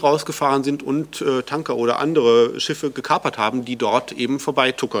See rausgefahren sind und Tanker oder andere Schiffe gekapert haben, die dort eben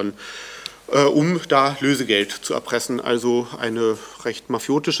vorbeituckern, um da Lösegeld zu erpressen. Also eine recht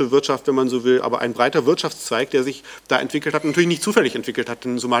mafiotische Wirtschaft, wenn man so will, aber ein breiter Wirtschaftszweig, der sich da entwickelt hat, natürlich nicht zufällig entwickelt hat,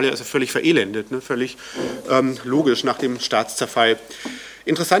 denn Somalia ist ja völlig verelendet, ne? Völlig logisch nach dem Staatszerfall.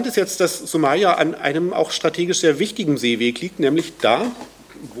 Interessant ist jetzt, dass Somalia an einem auch strategisch sehr wichtigen Seeweg liegt, nämlich da,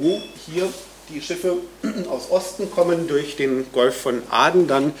 wo hier die Schiffe aus Osten kommen, durch den Golf von Aden,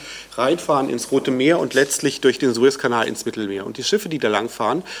 dann reinfahren ins Rote Meer und letztlich durch den Suezkanal ins Mittelmeer. Und die Schiffe, die da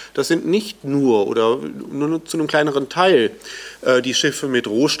langfahren, das sind nicht nur oder nur zu einem kleineren Teil die Schiffe mit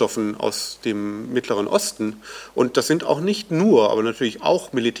Rohstoffen aus dem Mittleren Osten. Und das sind auch nicht nur, aber natürlich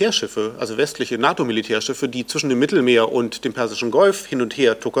auch Militärschiffe, also westliche NATO-Militärschiffe, die zwischen dem Mittelmeer und dem Persischen Golf hin und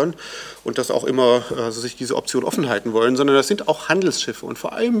her tuckern und das auch immer sich diese Option offen halten wollen, sondern das sind auch Handelsschiffe und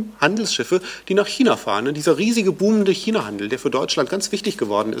vor allem Handelsschiffe, die nach China fahren. Ne? Dieser riesige boomende China-Handel, der für Deutschland ganz wichtig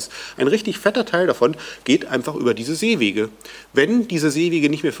geworden ist. Ein richtig fetter Teil davon geht einfach über diese Seewege. Wenn diese Seewege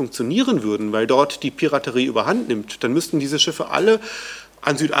nicht mehr funktionieren würden, weil dort die Piraterie überhand nimmt, dann müssten diese Schiffe alle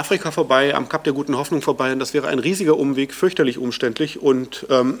an Südafrika vorbei, am Kap der Guten Hoffnung vorbei. Und das wäre ein riesiger Umweg, fürchterlich umständlich und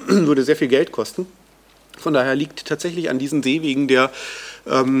würde sehr viel Geld kosten. Von daher liegt tatsächlich an diesen Seewegen der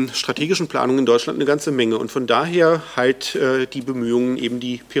strategischen Planung in Deutschland eine ganze Menge. Und von daher halt die Bemühungen, eben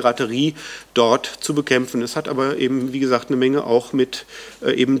die Piraterie dort zu bekämpfen. Es hat aber eben, wie gesagt, eine Menge auch mit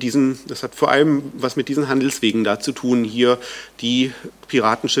das hat vor allem was mit diesen Handelswegen da zu tun. Hier die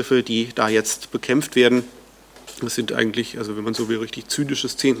Piratenschiffe, die da jetzt bekämpft werden. Das sind eigentlich, also wenn man so will, richtig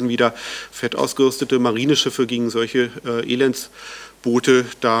zynisches Zehnten wieder fett ausgerüstete Marineschiffe gegen solche Elendsboote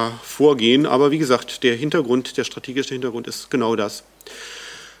da vorgehen. Aber wie gesagt, der strategische Hintergrund ist genau das.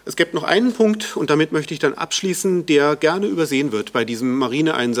 Es gibt noch einen Punkt, und damit möchte ich dann abschließen, der gerne übersehen wird bei diesem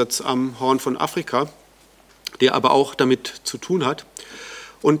Marineeinsatz am Horn von Afrika, der aber auch damit zu tun hat.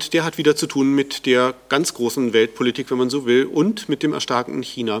 Und der hat wieder zu tun mit der ganz großen Weltpolitik, wenn man so will, und mit dem erstarkenden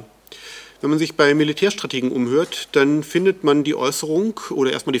China. Wenn man sich bei Militärstrategen umhört, dann findet man die Äußerung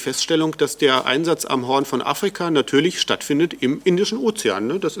oder erstmal die Feststellung, dass der Einsatz am Horn von Afrika natürlich stattfindet im Indischen Ozean.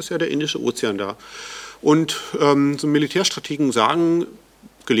 Ne? Das ist ja der Indische Ozean da. Und so Militärstrategen sagen,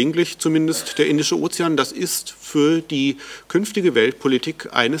 gelegentlich zumindest, der Indische Ozean, das ist für die künftige Weltpolitik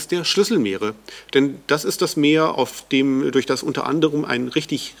eines der Schlüsselmeere. Denn das ist das Meer, durch das unter anderem ein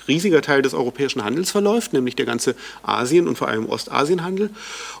richtig riesiger Teil des europäischen Handels verläuft, nämlich der ganze Asien- und vor allem Ostasienhandel,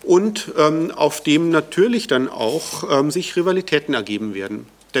 und auf dem natürlich dann auch sich Rivalitäten ergeben werden.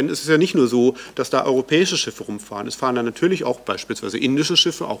 Denn es ist ja nicht nur so, dass da europäische Schiffe rumfahren. Es fahren da natürlich auch beispielsweise indische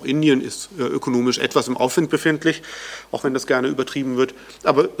Schiffe. Auch Indien ist ökonomisch etwas im Aufwind befindlich, auch wenn das gerne übertrieben wird.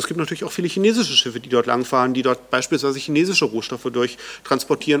 Aber es gibt natürlich auch viele chinesische Schiffe, die dort langfahren, die dort beispielsweise chinesische Rohstoffe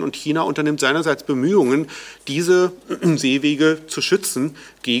durchtransportieren. Und China unternimmt seinerseits Bemühungen, diese Seewege zu schützen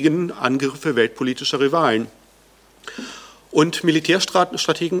gegen Angriffe weltpolitischer Rivalen. Und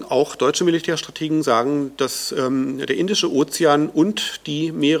Militärstrategen, auch deutsche Militärstrategen, sagen, dass der Indische Ozean und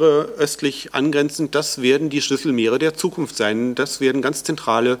die Meere östlich angrenzend, das werden die Schlüsselmeere der Zukunft sein. Das werden ganz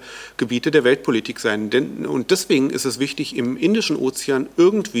zentrale Gebiete der Weltpolitik sein. Und deswegen ist es wichtig, im Indischen Ozean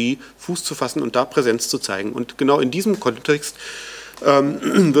irgendwie Fuß zu fassen und da Präsenz zu zeigen. Und genau in diesem Kontext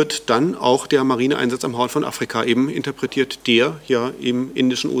wird dann auch der Marineeinsatz am Horn von Afrika eben interpretiert, der ja im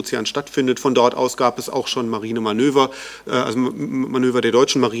Indischen Ozean stattfindet. Von dort aus gab es auch schon Marinemanöver, also Manöver der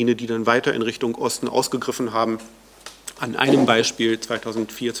deutschen Marine, die dann weiter in Richtung Osten ausgegriffen haben. An einem Beispiel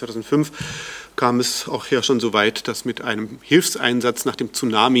 2004, 2005 kam es auch ja schon so weit, dass mit einem Hilfseinsatz nach dem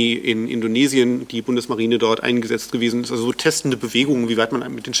Tsunami in Indonesien die Bundesmarine dort eingesetzt gewesen ist. Also so testende Bewegungen, wie weit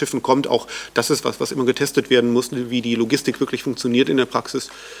man mit den Schiffen kommt, auch das ist was immer getestet werden muss, wie die Logistik wirklich funktioniert in der Praxis.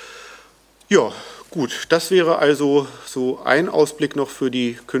 Ja, gut, das wäre also so ein Ausblick noch für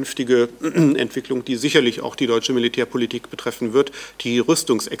die künftige Entwicklung, die sicherlich auch die deutsche Militärpolitik betreffen wird. Die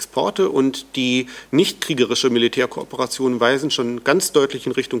Rüstungsexporte und die nicht kriegerische Militärkooperation weisen schon ganz deutlich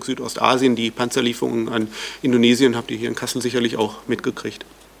in Richtung Südostasien. Die Panzerlieferungen an Indonesien habt ihr hier in Kassel sicherlich auch mitgekriegt.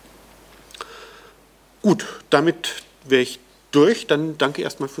 Gut, damit wäre ich durch. Dann danke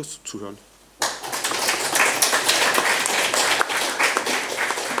erstmal fürs Zuhören.